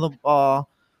arguably one of the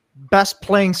best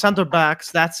playing center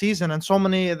backs that season, and so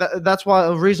many that's why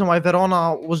a reason why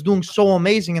Verona was doing so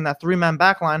amazing in that 3-man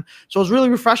back line. So it was really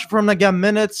refreshing for him to get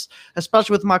minutes,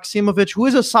 especially with Maksimovic, who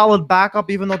is a solid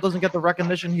backup even though doesn't get the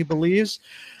recognition he believes.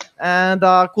 And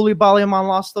Koulibaly and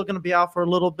Manolas still going to be out for a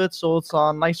little bit, so it's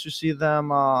nice to see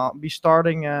them be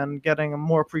starting and getting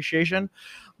more appreciation.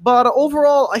 But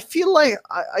overall, I feel like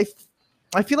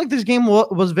I feel like this game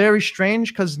was very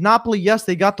strange because Napoli, yes,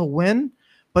 they got the win,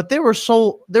 but they were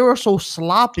so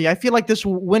sloppy. I feel like this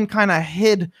win kind of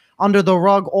hid under the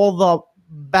rug all the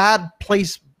bad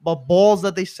place balls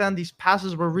that they send. These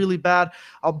passes were really bad.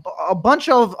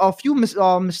 A few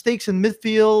mistakes in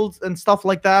midfield and stuff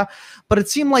like that. But it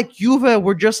seemed like Juve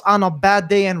were just on a bad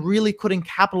day and really couldn't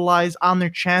capitalize on their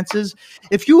chances.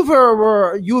 If Juve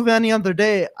were Juve any other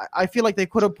day, I feel like they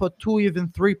could have put 2, even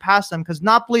 3 past them. Because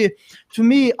Napoli, to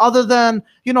me, other than,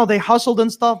 they hustled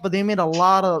and stuff, but they made a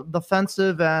lot of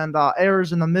defensive and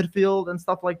errors in the midfield and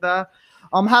stuff like that.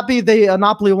 I'm happy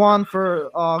Napoli won for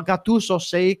Gattuso's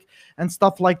sake and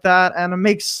stuff like that, and it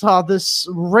makes this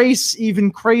race even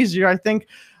crazier. I think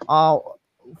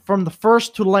from the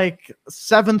first to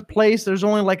 7th place, there's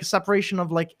only a separation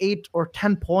of 8 or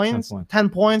 10 points. 10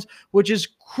 points, which is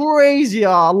crazy.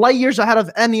 Light years ahead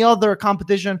of any other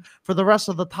competition for the rest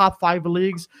of the top 5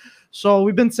 leagues. So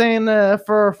we've been saying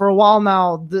for a while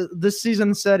now, this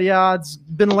season Serie A, it's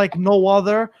been like no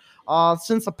other.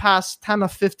 Since the past 10 or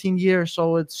 15 years.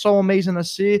 So it's so amazing to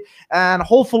see. And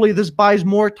hopefully this buys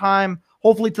more time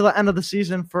hopefully to the end of the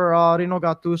season for Rino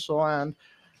Gattuso, and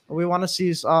we want to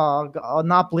see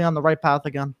Napoli on the right path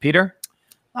again. Peter?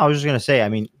 I was just going to say, I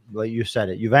mean, like you said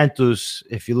it, Juventus,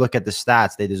 if you look at the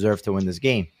stats, they deserve to win this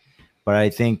game. But I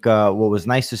think what was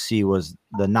nice to see was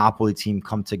the Napoli team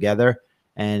come together,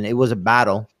 and it was a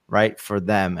battle, right, for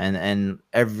them. And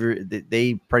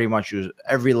they pretty much used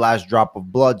every last drop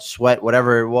of blood, sweat,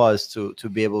 whatever it was to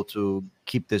be able to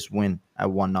keep this win at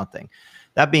 1-0.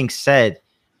 That being said,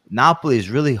 Napoli is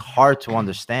really hard to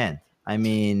understand. I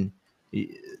mean,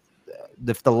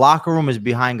 if the locker room is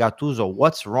behind Gattuso,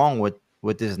 what's wrong with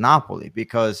this Napoli?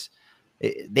 Because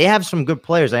they have some good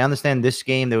players. I understand this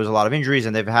game there was a lot of injuries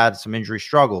and they've had some injury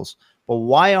struggles. But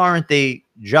why aren't they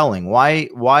gelling? Why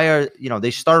are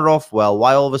they started off well?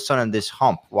 Why all of a sudden this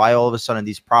hump? Why all of a sudden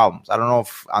these problems? I don't know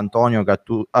if Antonio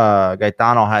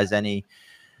Gaetano has any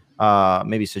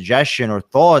maybe suggestion or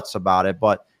thoughts about it,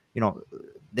 but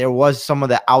there was some of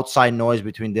the outside noise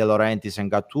between De Laurentiis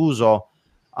and Gattuso.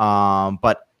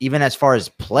 But even as far as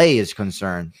play is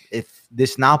concerned, if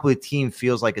this Napoli team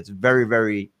feels like it's very,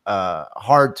 very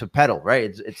hard to pedal,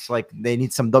 right? It's like they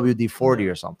need some WD-40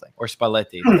 or something. Or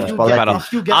Spalletti.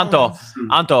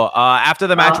 Anto, after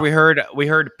the match, we heard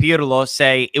Pirlo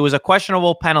say it was a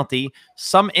questionable penalty.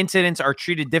 Some incidents are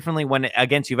treated differently when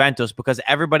against Juventus because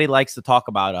everybody likes to talk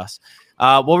about us.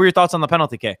 What were your thoughts on the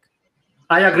penalty kick?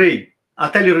 I agree. I'll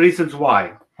tell you the reasons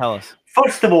why. Tell us.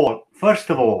 First of all,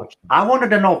 I wanted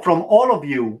to know from all of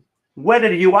you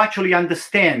whether you actually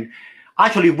understand.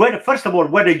 First of all,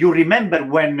 whether you remember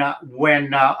when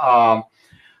an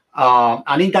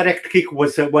indirect kick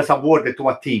was awarded to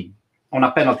a team on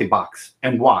a penalty box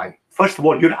and why. First of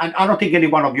all, I don't think any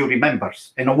one of you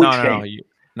remembers. And on which game?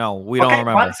 No, we don't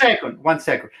remember. One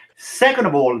second. Second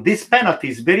of all, this penalty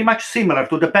is very much similar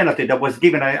to the penalty that was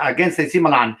given against AC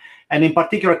Milan, and in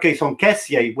particular case on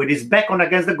Kessié with his back on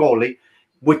against the goalie,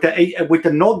 with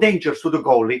no dangers to the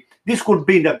goalie. This could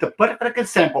be the perfect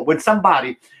example when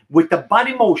somebody with a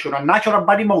body motion, a natural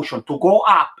body motion, to go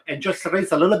up and just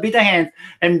raise a little bit of hand,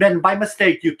 and then by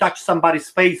mistake you touch somebody's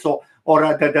face or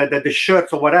the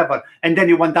shirts or whatever, and then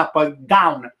you end up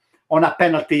down on a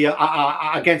penalty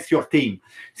against your team.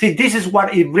 See, this is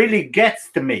what it really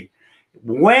gets to me.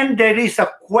 When there is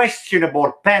a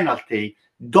questionable penalty,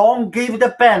 don't give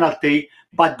the penalty,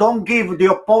 but don't give the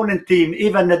opponent team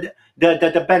even the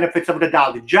benefits of the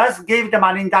doubt. Just give them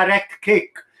an indirect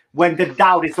kick when the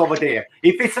doubt is over there.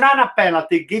 If it's not a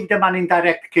penalty, give them an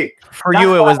indirect kick. For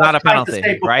you, it was not a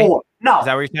penalty, right? No, is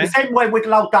that what you're saying? The same way with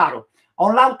Lautaro.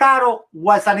 On Lautaro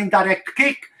was an indirect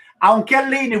kick. On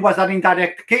Chiellini was an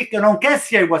indirect kick, and on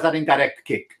Kessié was an indirect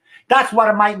kick. That's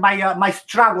what my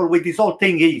struggle with this whole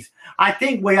thing is. I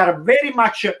think we are very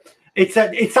much. It's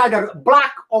either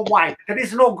black or white. There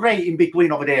is no gray in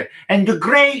between over there. And the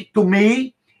gray, to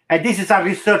me, and this is a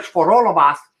research for all of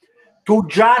us, to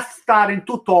just starting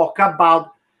to talk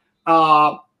about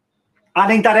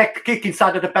an indirect kick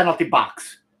inside of the penalty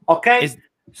box. Okay.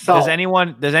 Does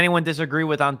anyone disagree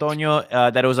with Antonio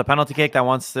that it was a penalty kick that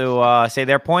wants to say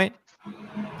their point?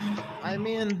 I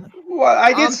mean, well,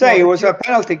 I did say it was a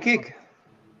penalty kick.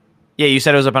 Yeah, you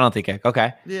said it was a penalty kick.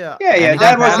 Okay. Yeah.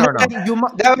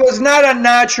 That was not a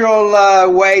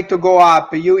natural way to go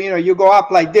up. You go up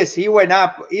like this. He went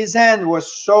up. His hand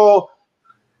was so.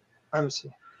 Let me see.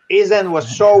 His hand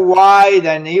was so wide,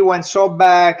 and he went so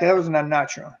back. That was not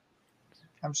natural.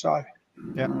 I'm sorry.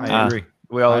 Yeah, I agree.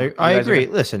 I agree.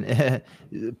 Listen,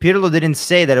 Pirlo didn't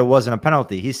say that it wasn't a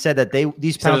penalty. He said that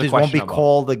these penalties won't be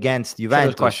called against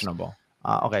Juventus. Questionable.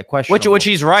 Okay, questionable. Which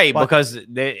he's right, because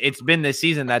it's been this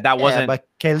season that wasn't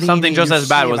Chiellini, something just as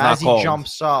bad was not called. He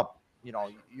jumps up,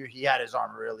 he had his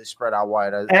arm really spread out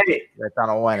wide.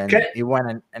 He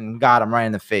went and got him right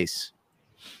in the face.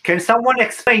 Can someone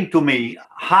explain to me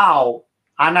how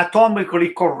anatomically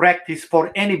correct is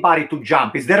for anybody to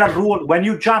jump? Is there a rule when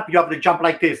you jump, you have to jump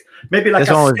like this, maybe like a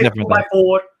stiff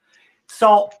 2x4?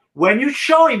 So when you're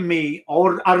showing me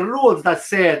or are rules that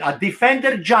said a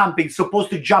defender jumping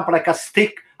supposed to jump like a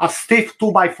stiff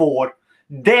 2x4,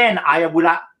 then I have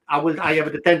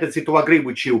the tendency to agree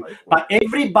with you. But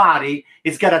everybody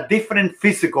has got a different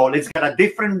physical, it's got a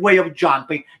different way of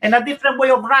jumping and a different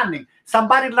way of running.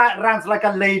 Somebody runs like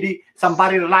a lady,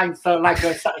 somebody runs like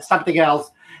something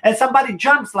else, and somebody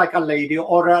jumps like a lady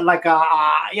or like a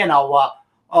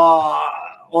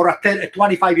or a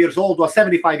 25 years old or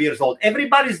 75 years old.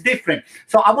 Everybody's different.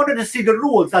 So I wanted to see the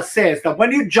rules that says that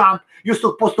when you jump, you're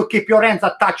supposed to keep your hands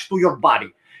attached to your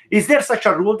body. Is there such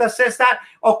a rule that says that?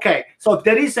 Okay, so if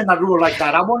there isn't a rule like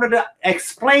that, I wanted to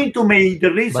explain to me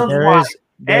the reasons why.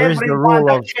 There is the rule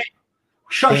of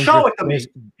show it to me.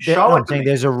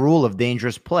 There's a rule of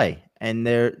dangerous play,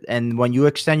 and when you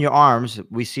extend your arms,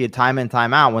 we see it time in,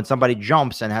 time out. When somebody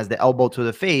jumps and has the elbow to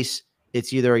the face,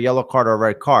 it's either a yellow card or a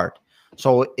red card.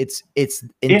 So it's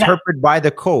interpreted by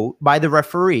the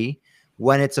referee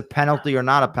when it's a penalty or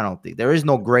not a penalty. There is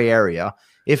no gray area.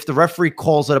 If the referee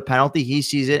calls it a penalty, he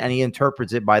sees it and he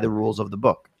interprets it by the rules of the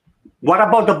book. What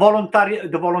about the voluntary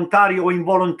or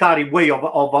involuntary way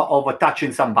of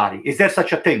touching somebody? Is there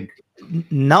such a thing?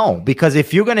 No, because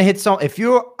if you're gonna hit if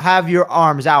you have your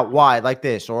arms out wide like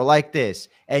this or like this,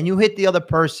 and you hit the other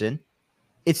person,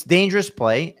 it's dangerous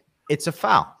play. It's a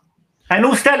foul. And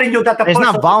who's telling you that the it's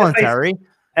person not voluntary?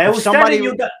 Who's telling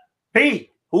you that?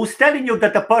 Pete, who's telling you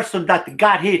that the person that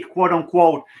got hit, quote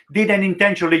unquote, didn't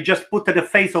intentionally just put the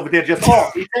face over there? Just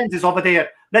his hands is over there.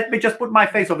 Let me just put my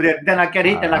face over there. Then I get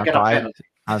hit and I get a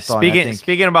penalty.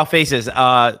 Speaking about faces,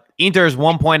 Inter is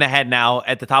 1 point ahead now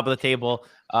at the top of the table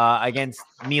against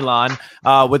Milan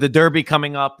with the derby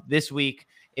coming up this week.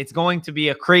 It's going to be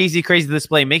a crazy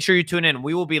display. Make sure you tune in.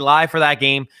 We will be live for that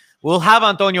game. We'll have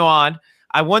Antonio on.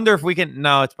 I wonder if we can.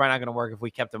 No, it's probably not going to work if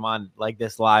we kept him on like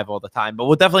this live all the time. But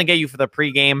we'll definitely get you for the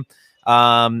pregame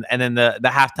and then the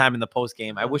halftime and the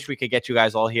postgame. I wish we could get you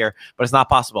guys all here, but it's not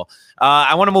possible.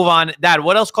 I want to move on. Dad,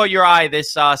 what else caught your eye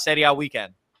this Serie A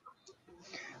weekend?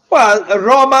 Well,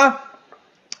 Roma,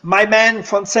 my man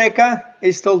Fonseca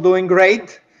is still doing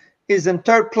great. He's in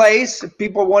third place.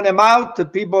 People want him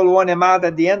out. People want him out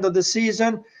at the end of the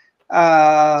season.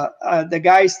 The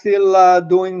guy is still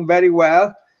doing very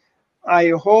well. I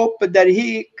hope that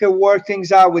he can work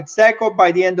things out with Dzeko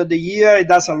by the end of the year. It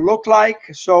doesn't look like.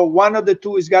 So one of the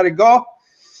two has got to go.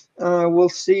 We'll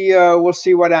see. We'll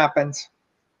see what happens.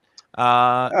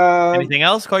 Anything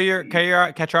else? Catch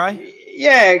your eye?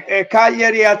 Yeah,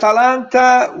 Cagliari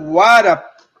Atalanta. What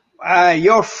a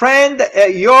your friend,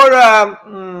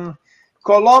 your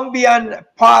Colombian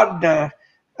partner,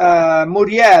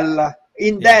 Muriel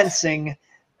in dancing.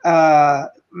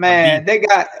 Man, they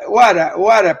got what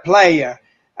a player.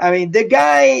 I mean, the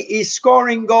guy is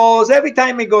scoring goals. Every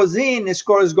time he goes in, he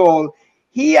scores goal.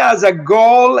 He has a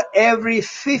goal every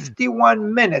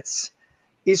 51 minutes.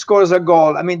 He scores a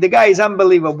goal. I mean, the guy is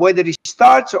unbelievable. Whether he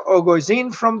starts or goes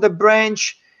in from the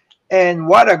bench, and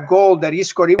what a goal that he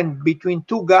scored. Even between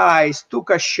two guys, took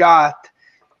a shot.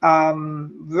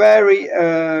 Very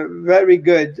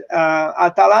good.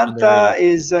 Atalanta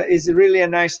is really a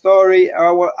nice story.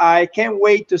 I can't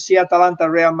wait to see Atalanta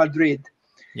Real Madrid.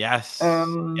 Yes.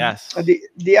 Yes.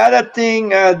 The other thing,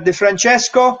 De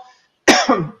Francesco,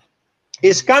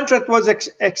 his contract was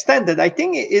extended. I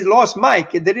think he lost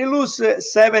Mike. Did he lose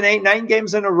 7, 8, 9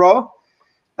 games in a row?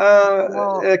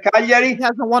 Cagliari? He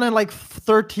hasn't won in like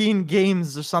 13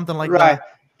 games or something like that.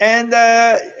 And,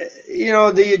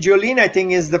 the Giulini, I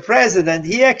think, is the president.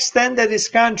 He extended his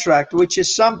contract, which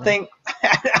is something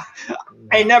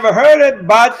I never heard it,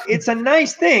 but it's a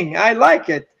nice thing. I like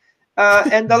it.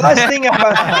 And the last thing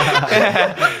about...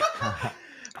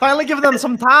 Finally give them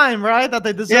some time, right, that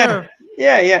they deserve.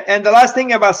 Yeah. And the last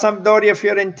thing about Sampdoria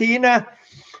Fiorentina,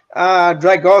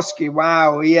 Dragowski,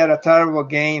 wow, he had a terrible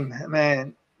game,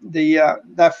 man.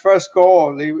 That first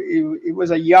goal, it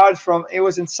was a yard from. It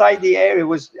was inside the area. It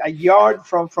was a yard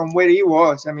from where he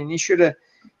was. I mean, he should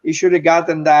have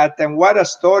gotten that. And what a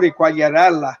story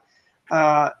Quagliarella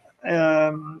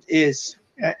is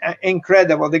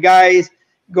incredible. The guy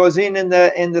goes in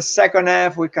the second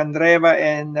half with Candreva,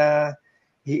 and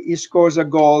he scores a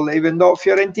goal. Even though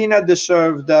Fiorentina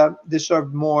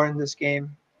deserved more in this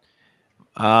game.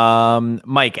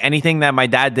 Mike, anything that my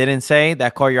dad didn't say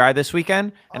that caught your eye this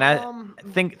weekend? And I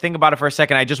think about it for a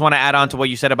second. I just want to add on to what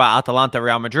you said about Atalanta,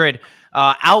 Real Madrid.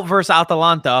 Out versus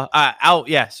Atalanta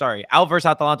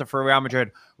for Real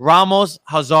Madrid. Ramos,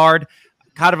 Hazard,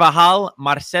 Carvajal,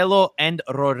 Marcelo, and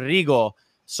Rodrigo.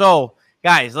 So,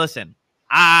 guys, listen.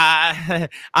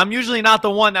 I'm usually not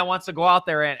the one that wants to go out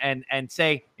there and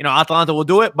say, Atalanta will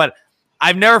do it, but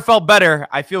I've never felt better.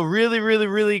 I feel really, really,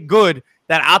 really good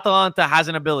that Atalanta has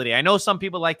an ability. I know some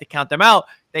people like to count them out.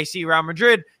 They see Real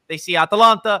Madrid, they see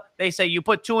Atalanta, they say you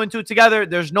put 2 and 2 together,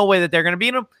 there's no way that they're going to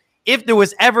beat them. If there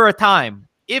was ever a time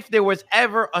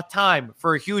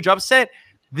for a huge upset,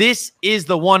 this is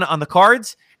the one on the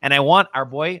cards, and I want our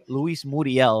boy Luis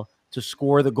Muriel to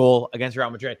score the goal against Real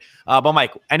Madrid. But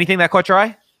Mike, anything that caught your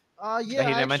eye?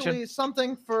 Actually,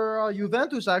 something for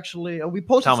Juventus, actually. We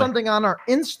posted something on our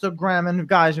Instagram, and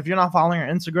guys, if you're not following our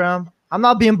Instagram, I'm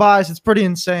not being biased. It's pretty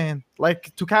insane.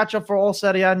 Like, to catch up for all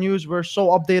Serie A news, we're so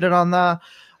updated on that.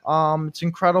 It's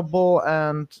incredible,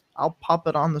 and I'll pop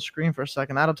it on the screen for a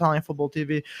second at Italian Football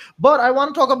TV. But I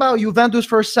want to talk about Juventus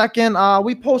for a second.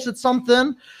 We posted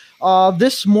something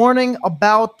this morning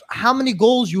about how many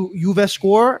goals Juve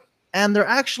score and they're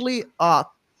actually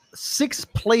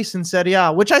sixth place in Serie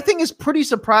A, which I think is pretty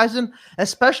surprising,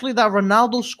 especially that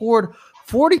Ronaldo scored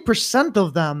 40%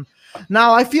 of them.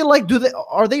 Now I feel like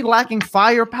are they lacking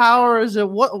firepower? Is it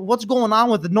what's going on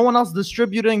with it? No one else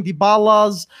distributing.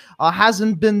 Dybala's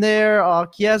hasn't been there.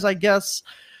 Chiesa, I guess,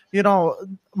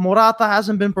 Morata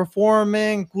hasn't been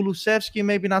performing. Kulusevski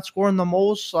maybe not scoring the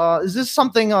most. Is this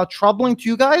something troubling to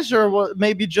you guys, or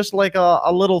maybe just like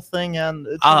a little thing? And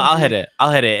I'll hit it.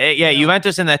 Yeah,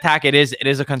 Juventus in the attack, it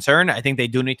is a concern. I think they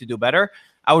do need to do better.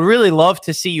 I would really love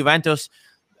to see Juventus.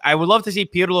 I would love to see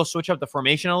Pirlo switch up the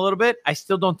formation a little bit. I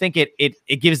still don't think it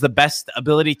gives the best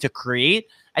ability to create.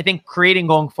 I think creating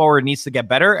going forward needs to get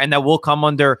better, and that will come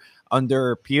under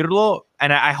Pirlo.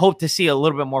 And I hope to see a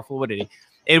little bit more fluidity.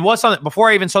 It was something before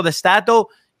I even saw the stat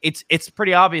though. It's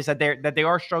pretty obvious that they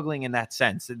are struggling in that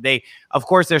sense. Of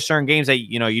course, there's certain games that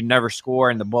you never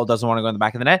score and the ball doesn't want to go in the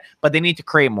back of the net, but they need to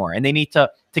create more and they need to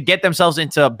get themselves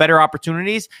into better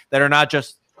opportunities that are not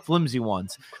just flimsy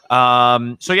ones.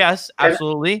 So yes,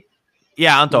 absolutely.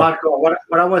 Yeah, Anto. Marco,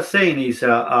 what I was saying is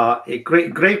a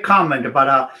great comment,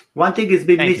 but one thing has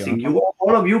been missing.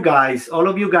 All of you guys,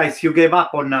 you gave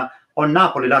up on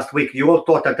Napoli last week. You all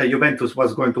thought that Juventus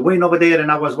was going to win over there,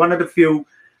 and I was one of the few,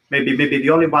 maybe the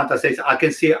only one that says I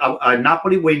can see a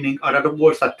Napoli winning or at the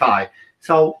worst a tie.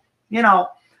 So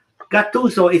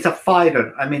Gattuso is a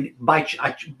fighter. I mean, by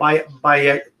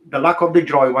the luck of the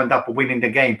draw, he wound up winning the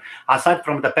game. Aside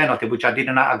from the penalty, which I did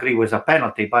not agree was a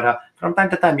penalty, but from time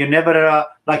to time, you never,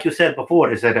 like you said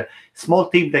before, is that a small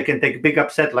team that can take big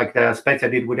upset like the Spezia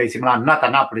did with AC Milan. Not a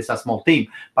Napoli, it's a small team,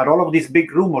 but all of these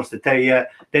big rumors that they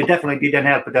definitely didn't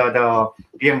help the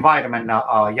environment.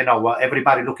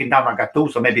 Everybody looking down on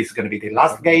Gattuso. Maybe it's going to be the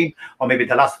last game, or maybe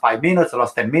the last 5 minutes, the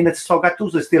last 10 minutes. So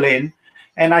Gattuso is still in.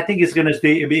 And I think he's going to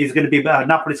be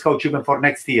Napoli's coach even for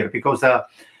next year because,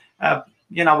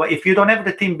 if you don't have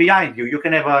the team behind you, you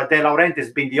can have De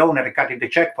Laurentiis being the owner and cutting the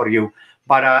check for you.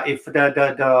 But if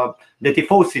the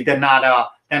tifosi they're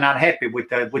not happy with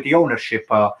the ownership,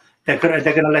 they're going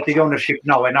to let the ownership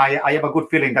know. And I have a good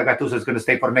feeling that Gattuso is going to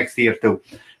stay for next year too.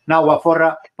 Now,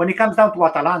 when it comes down to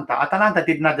Atalanta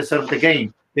did not deserve the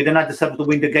game. They did not deserve to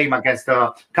win the game against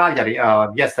Cagliari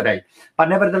yesterday. But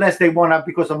nevertheless, they won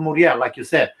because of Muriel, like you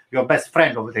said, your best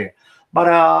friend over there.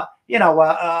 But, it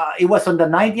was on the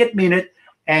 90th minute,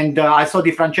 and I saw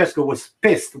Di Francesco was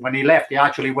pissed when he left. He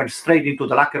actually went straight into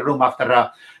the locker room after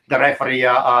the referee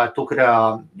took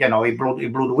he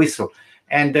blew the whistle.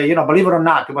 And, believe it or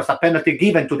not, it was a penalty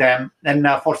given to them. And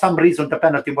for some reason, the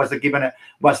penalty was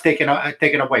taken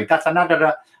away. That's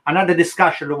another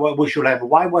discussion we should have.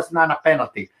 Why was not a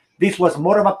penalty? This was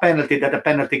more of a penalty than a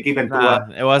penalty given to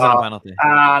it wasn't a penalty.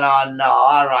 No.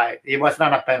 All right. It was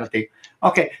not a penalty.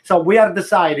 Okay. So we are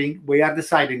deciding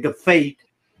the fate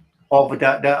of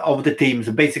the teams,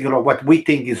 basically what we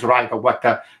think is right, or what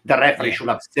the referee should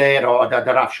have said, or the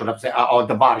ref should have said, or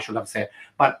the VAR should have said.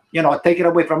 But take it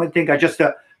away from anything. I just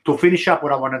to finish up,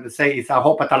 what I wanted to say is I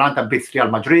hope Atalanta beats Real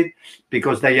Madrid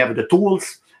because they have the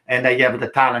tools and they have the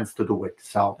talents to do it.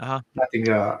 So nothing.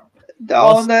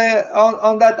 On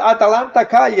that Atalanta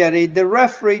Cagliari, the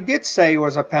referee did say it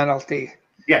was a penalty.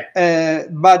 Yeah.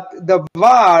 But the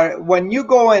VAR, when you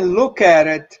go and look at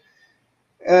it,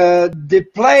 the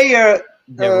player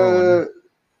was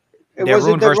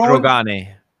it versus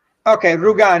Rugani. Okay,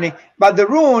 Rugani. But the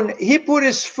Rune, he put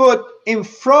his foot in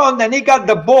front and he got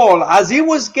the ball. As he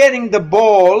was getting the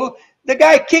ball, the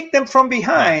guy kicked him from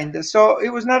behind. So it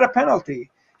was not a penalty.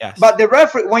 Yes. But the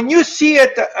referee, when you see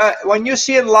it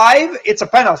live, it's a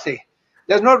penalty.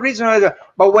 There's no reason.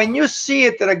 But when you see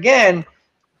it again,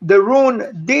 the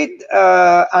Rune did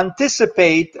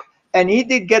anticipate, and he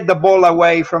did get the ball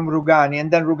away from Rugani, and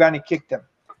then Rugani kicked him.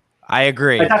 I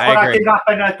agree. But that's what I think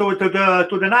happened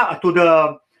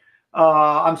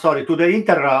to the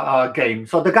Inter game.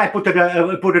 So the guy put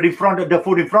it in front of the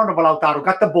foot in front of Lautaro,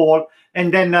 got the ball,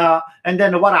 and then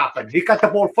what happened? He got the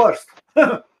ball first.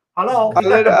 Hello.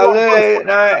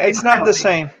 It's not the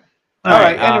same. All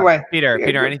right. Anyway, Peter,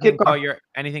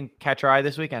 anything catch your eye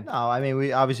this weekend? No, I mean,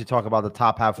 we obviously talk about the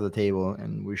top half of the table,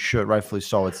 and we should, rightfully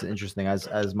so. It's interesting,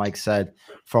 as Mike said,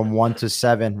 from 1 to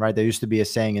 7. Right, there used to be a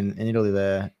saying in Italy,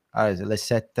 le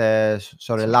sette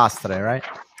sorellastre, right?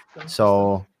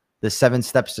 So the 7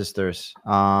 stepsisters.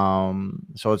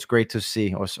 So it's great to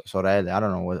see, or sorelle. I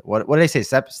don't know what did they say?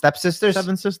 Stepsisters?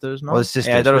 7 sisters. No, or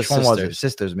sisters. Yeah, Which one was it?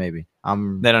 Sisters, maybe.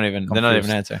 They don't even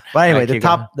answer. But anyway,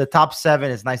 the top 7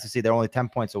 is nice to see. They're only 10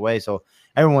 points away, so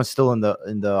everyone's still in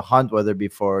the hunt, whether it be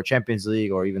for Champions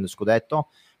League or even the Scudetto.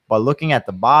 But looking at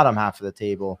the bottom half of the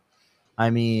table,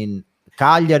 I mean,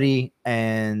 Cagliari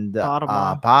and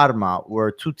Parma. Parma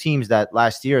were two teams that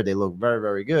last year they looked very,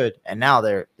 very good, and now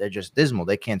they're just dismal.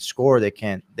 They can't score. They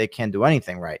can't do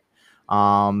anything right.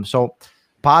 So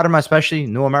Parma, especially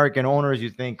new American owners, you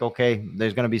think, okay,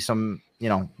 there's going to be some,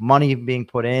 money being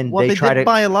put in. Well, they try did to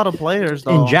buy a lot of players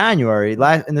though. in January.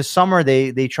 In the summer,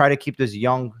 they try to keep this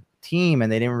young team,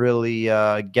 and they didn't really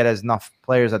get enough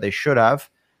players that they should have,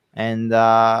 and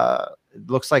it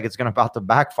looks like it's going to about to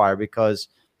backfire because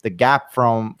the gap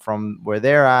from where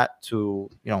they're at to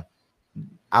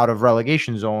out of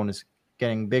relegation zone is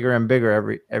getting bigger and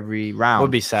bigger every round. Would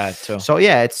be sad too. So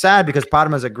yeah, it's sad because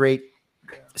Parma is a great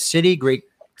city, great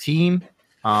team.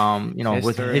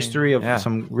 With a history of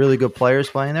some really good players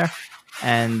playing there,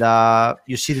 and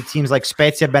you see the teams like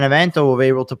Spezia, Benevento who were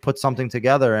able to put something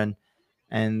together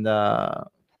and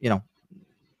have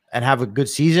a good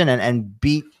season and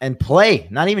beat and play,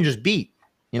 not even just beat,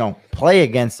 play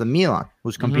against the Milan,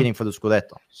 who's competing for the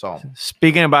Scudetto. So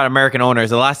speaking about American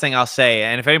owners, the last thing I'll say,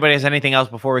 and if anybody has anything else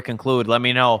before we conclude, let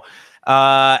me know.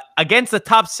 Against the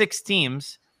top 6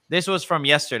 teams, this was from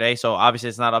yesterday, so obviously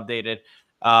it's not updated.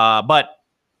 But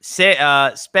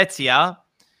Spezia,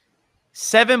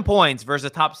 7 points versus the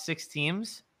top 6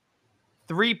 teams,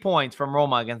 3 points from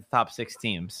Roma against the top 6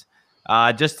 teams.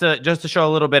 Just to show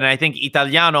a little bit, and I think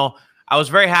Italiano, I was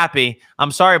very happy.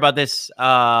 I'm sorry about this,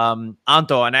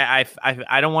 Anto, and I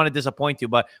don't want to disappoint you,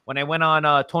 but when I went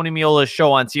on Tony Miola's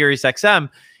show on Sirius XM,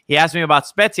 he asked me about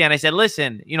Spezia, and I said,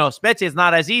 listen, Spezia is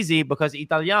not as easy because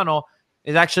Italiano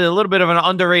is actually a little bit of an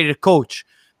underrated coach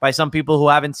by some people who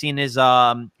haven't seen his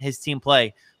team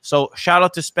play. So shout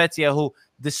out to Spezia, who,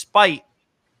 despite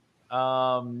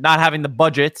not having the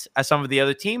budget as some of the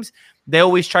other teams, they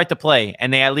always try to play,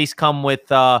 and they at least come with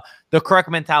the correct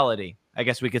mentality, I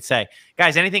guess we could say.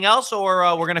 Guys, anything else,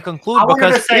 or we're going to conclude? I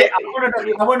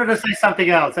wanted to say something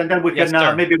else, and then we can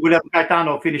maybe we'll have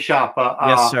Gaetano finish up.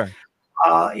 Yes, sir.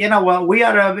 We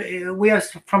are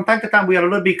from time to time we are a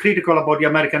little bit critical about the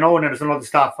American owners and all the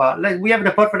stuff. We have the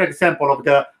perfect example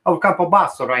of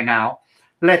Campobasso right now,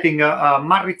 letting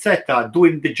Marizzetta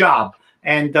doing the job.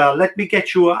 And let me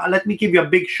give you a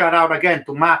big shout out again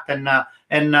to Matt and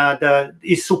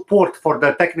his support for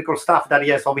the technical staff that he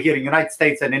has over here in the United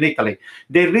States and in Italy.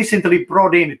 They recently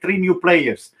brought in 3 new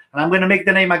players, and I'm going to make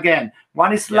the name again.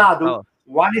 One is Ladu,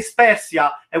 one is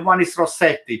Persia, and one is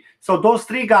Rossetti. So those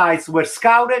 3 guys were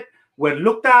scouted, were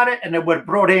looked at it, and they were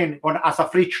brought in as a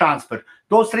free transfer.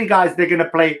 Those 3 guys, they're going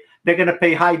to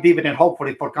pay high dividend,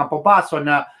 hopefully, for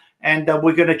Campobasso, and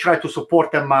we're going to try to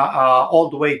support them all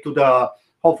the way to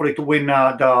hopefully to win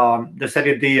the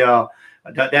Serie D, the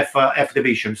F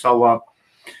division. So,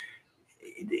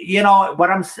 what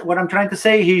I'm trying to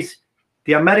say is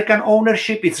the American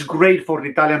ownership is great for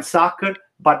Italian soccer,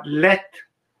 but let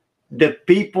the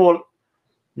people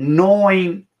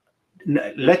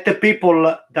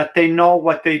that they know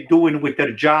what they're doing with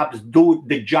their jobs do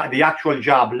the actual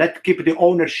job. Let's keep the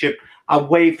ownership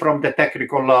away from the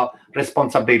technical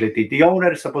responsibility. The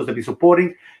owner is supposed to be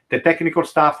supporting the technical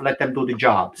staff. Let them do the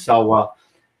job. So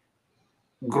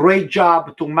great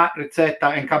job to Matt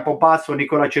Rizzetta and Campobasso,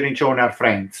 Nicola Cirincione, our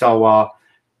friend. So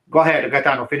go ahead,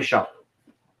 Gaetano, finish up.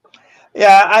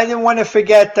 Yeah, I didn't want to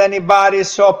forget anybody.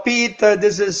 So Pete,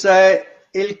 this is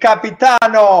Il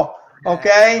Capitano,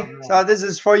 okay? So this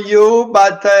is for you,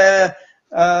 but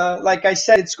like I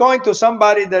said, it's going to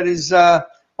somebody that is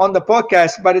on the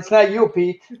podcast, but it's not you,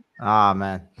 Pete. Ah,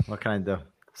 man, what can I do?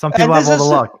 Some people have all the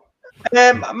luck.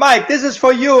 Mike, this is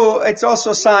for you. It's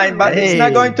also signed, but it's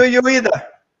not going to you either.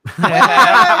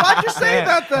 Why'd you say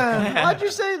that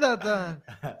then?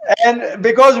 And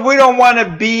because we don't want to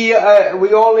be,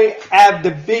 we only have the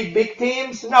big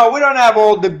teams. No, we don't have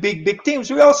all the big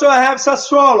teams. We also have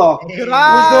Sassuolo,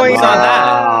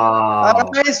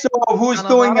 who's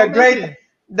doing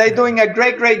they're doing a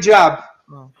great job.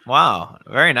 Wow,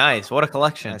 very nice. What a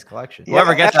collection. Nice collection.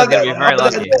 Whoever gets that's going to be very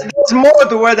lucky. There's more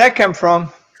to where that came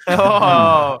from.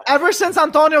 Oh. Ever since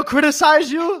Antonio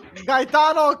criticized you,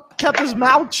 Gaetano kept his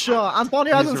mouth shut.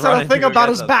 Antonio hasn't said a thing about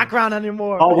his background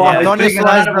anymore. Oh, wow. Antonio still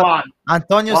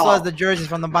has the jerseys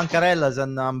from the Bancarellas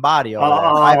and Bari.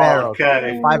 5 arrows.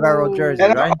 Okay. 5 arrow jerseys,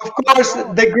 And right? of course,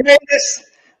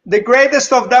 the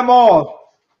greatest of them all.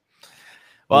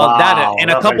 Well, wow, Dad, in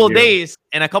a couple of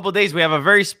days, we have a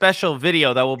very special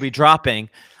video that will be dropping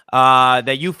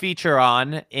that you feature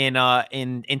on in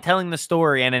telling the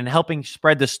story and in helping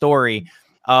spread the story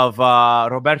of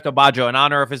Roberto Baggio in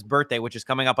honor of his birthday, which is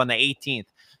coming up on the 18th.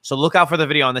 So look out for the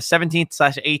video on the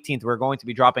 17th/18th. We're going to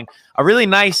be dropping a really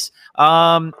nice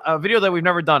a video that we've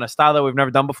never done, a style that we've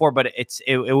never done before, but it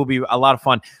will be a lot of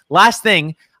fun. Last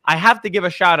thing, I have to give a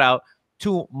shout out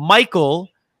to Michael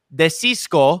De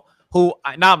Cisco, who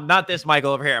not this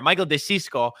Michael over here, Michael De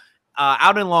Cisco,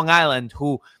 out in Long Island,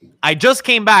 who I just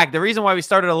came back. The reason why we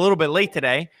started a little bit late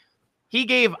today, he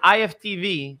gave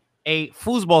IFTV a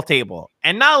foosball table,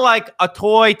 and not like a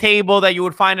toy table that you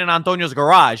would find in Antonio's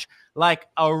garage, like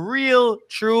a real,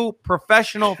 true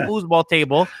professional foosball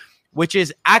table, which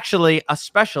is actually a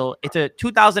special. It's a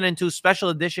 2002 special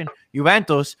edition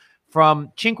Juventus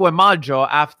from Cinque Maggio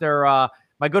after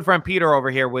my good friend Peter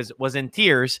over here was in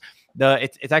tears.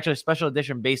 It's actually a special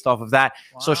edition based off of that.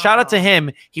 Wow. So shout out to him.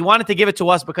 He wanted to give it to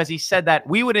us because he said that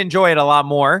we would enjoy it a lot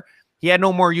more. He had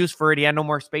no more use for it. He had no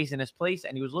more space in his place,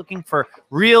 and he was looking for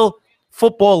real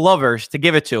football lovers to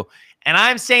give it to. And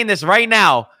I'm saying this right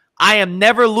now. I am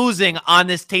never losing on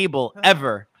this table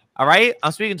ever. All right?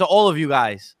 I'm speaking to all of you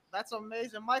guys. That's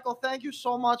amazing. Michael, thank you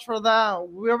so much for that.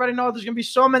 We already know there's going to be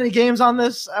so many games on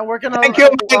this, and we're going to, I'm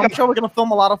sure we're going to film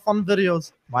a lot of fun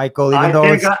videos. Michael, even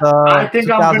though it's I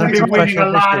think I'm going to be winning a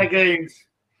lot of games.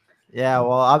 Yeah,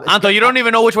 well, Anto, you don't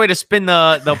even know which way to spin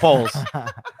the polls.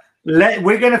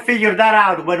 We're going to figure that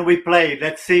out when we play.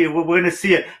 Let's see. We're going to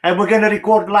see it. And we're going to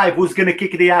record live who's going to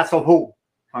kick the ass of who.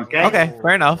 Okay? Okay,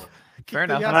 fair enough. Fair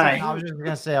enough. Right. I was just going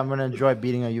to say I'm going to enjoy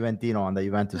beating a Juventino on the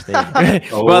Juventus stage.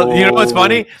 Well, you know what's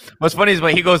funny? What's funny is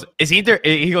when he goes, is he there?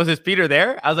 He goes, is Peter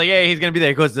there? I was like, yeah, he's going to be there.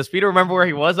 He goes, does Peter remember where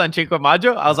he was on Cinque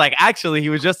Maggio? I was like, actually, he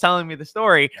was just telling me the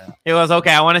story. It was,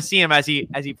 okay, I want to see him as he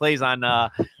plays on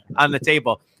the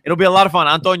table. It'll be a lot of fun.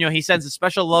 Antonio, he sends a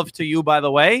special love to you, by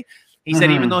the way. He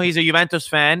said even though he's a Juventus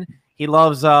fan, he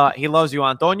loves you,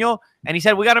 Antonio. And he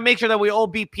said we got to make sure that we all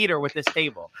beat Peter with this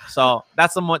table. So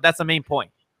that's the main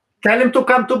point. Tell him to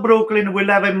come to Brooklyn. We'll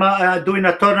have him doing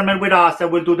a tournament with us,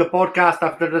 and we'll do the podcast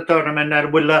after the tournament.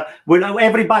 And we'll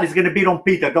everybody's gonna beat on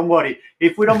Peter. Don't worry.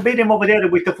 If we don't beat him over there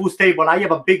with the foos table, I have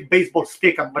a big baseball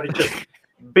stick. I'm gonna just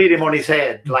beat him on his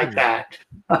head like that.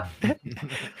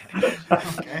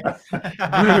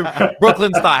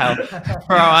 Brooklyn style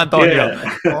for Antonio.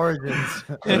 Yeah. Origins.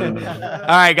 All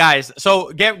right, guys.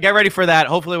 So get ready for that.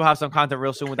 Hopefully, we'll have some content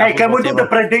real soon with that. Hey, can we do the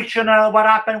prediction? What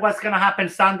happened? What's gonna happen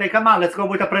Sunday? Come on, let's go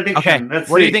with the prediction. Okay.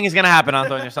 What do you think is gonna happen,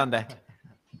 Antonio, Sunday?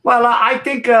 Well, I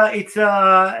think it's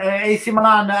AC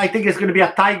Milan. I think it's going to be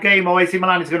a tie game, or AC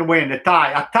Milan is going to win. A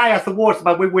tie is the worst,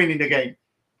 but we win in the game.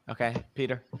 Okay,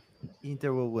 Peter.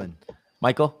 Inter will win.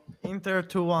 Michael? Inter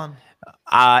 2-1.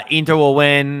 Inter will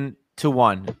win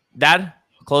 2-1. Dad,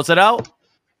 close it out.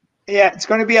 Yeah, it's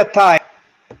going to be a tie.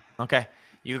 Okay.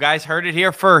 You guys heard it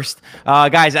here first.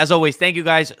 Guys, as always, thank you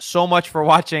guys so much for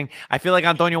watching. I feel like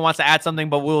Antonio wants to add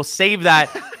something, but we'll save that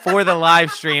for the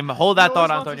live stream. Hold that thought,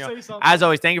 Antonio. As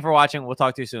always, thank you for watching. We'll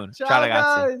talk to you soon. Ciao,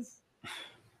 guys.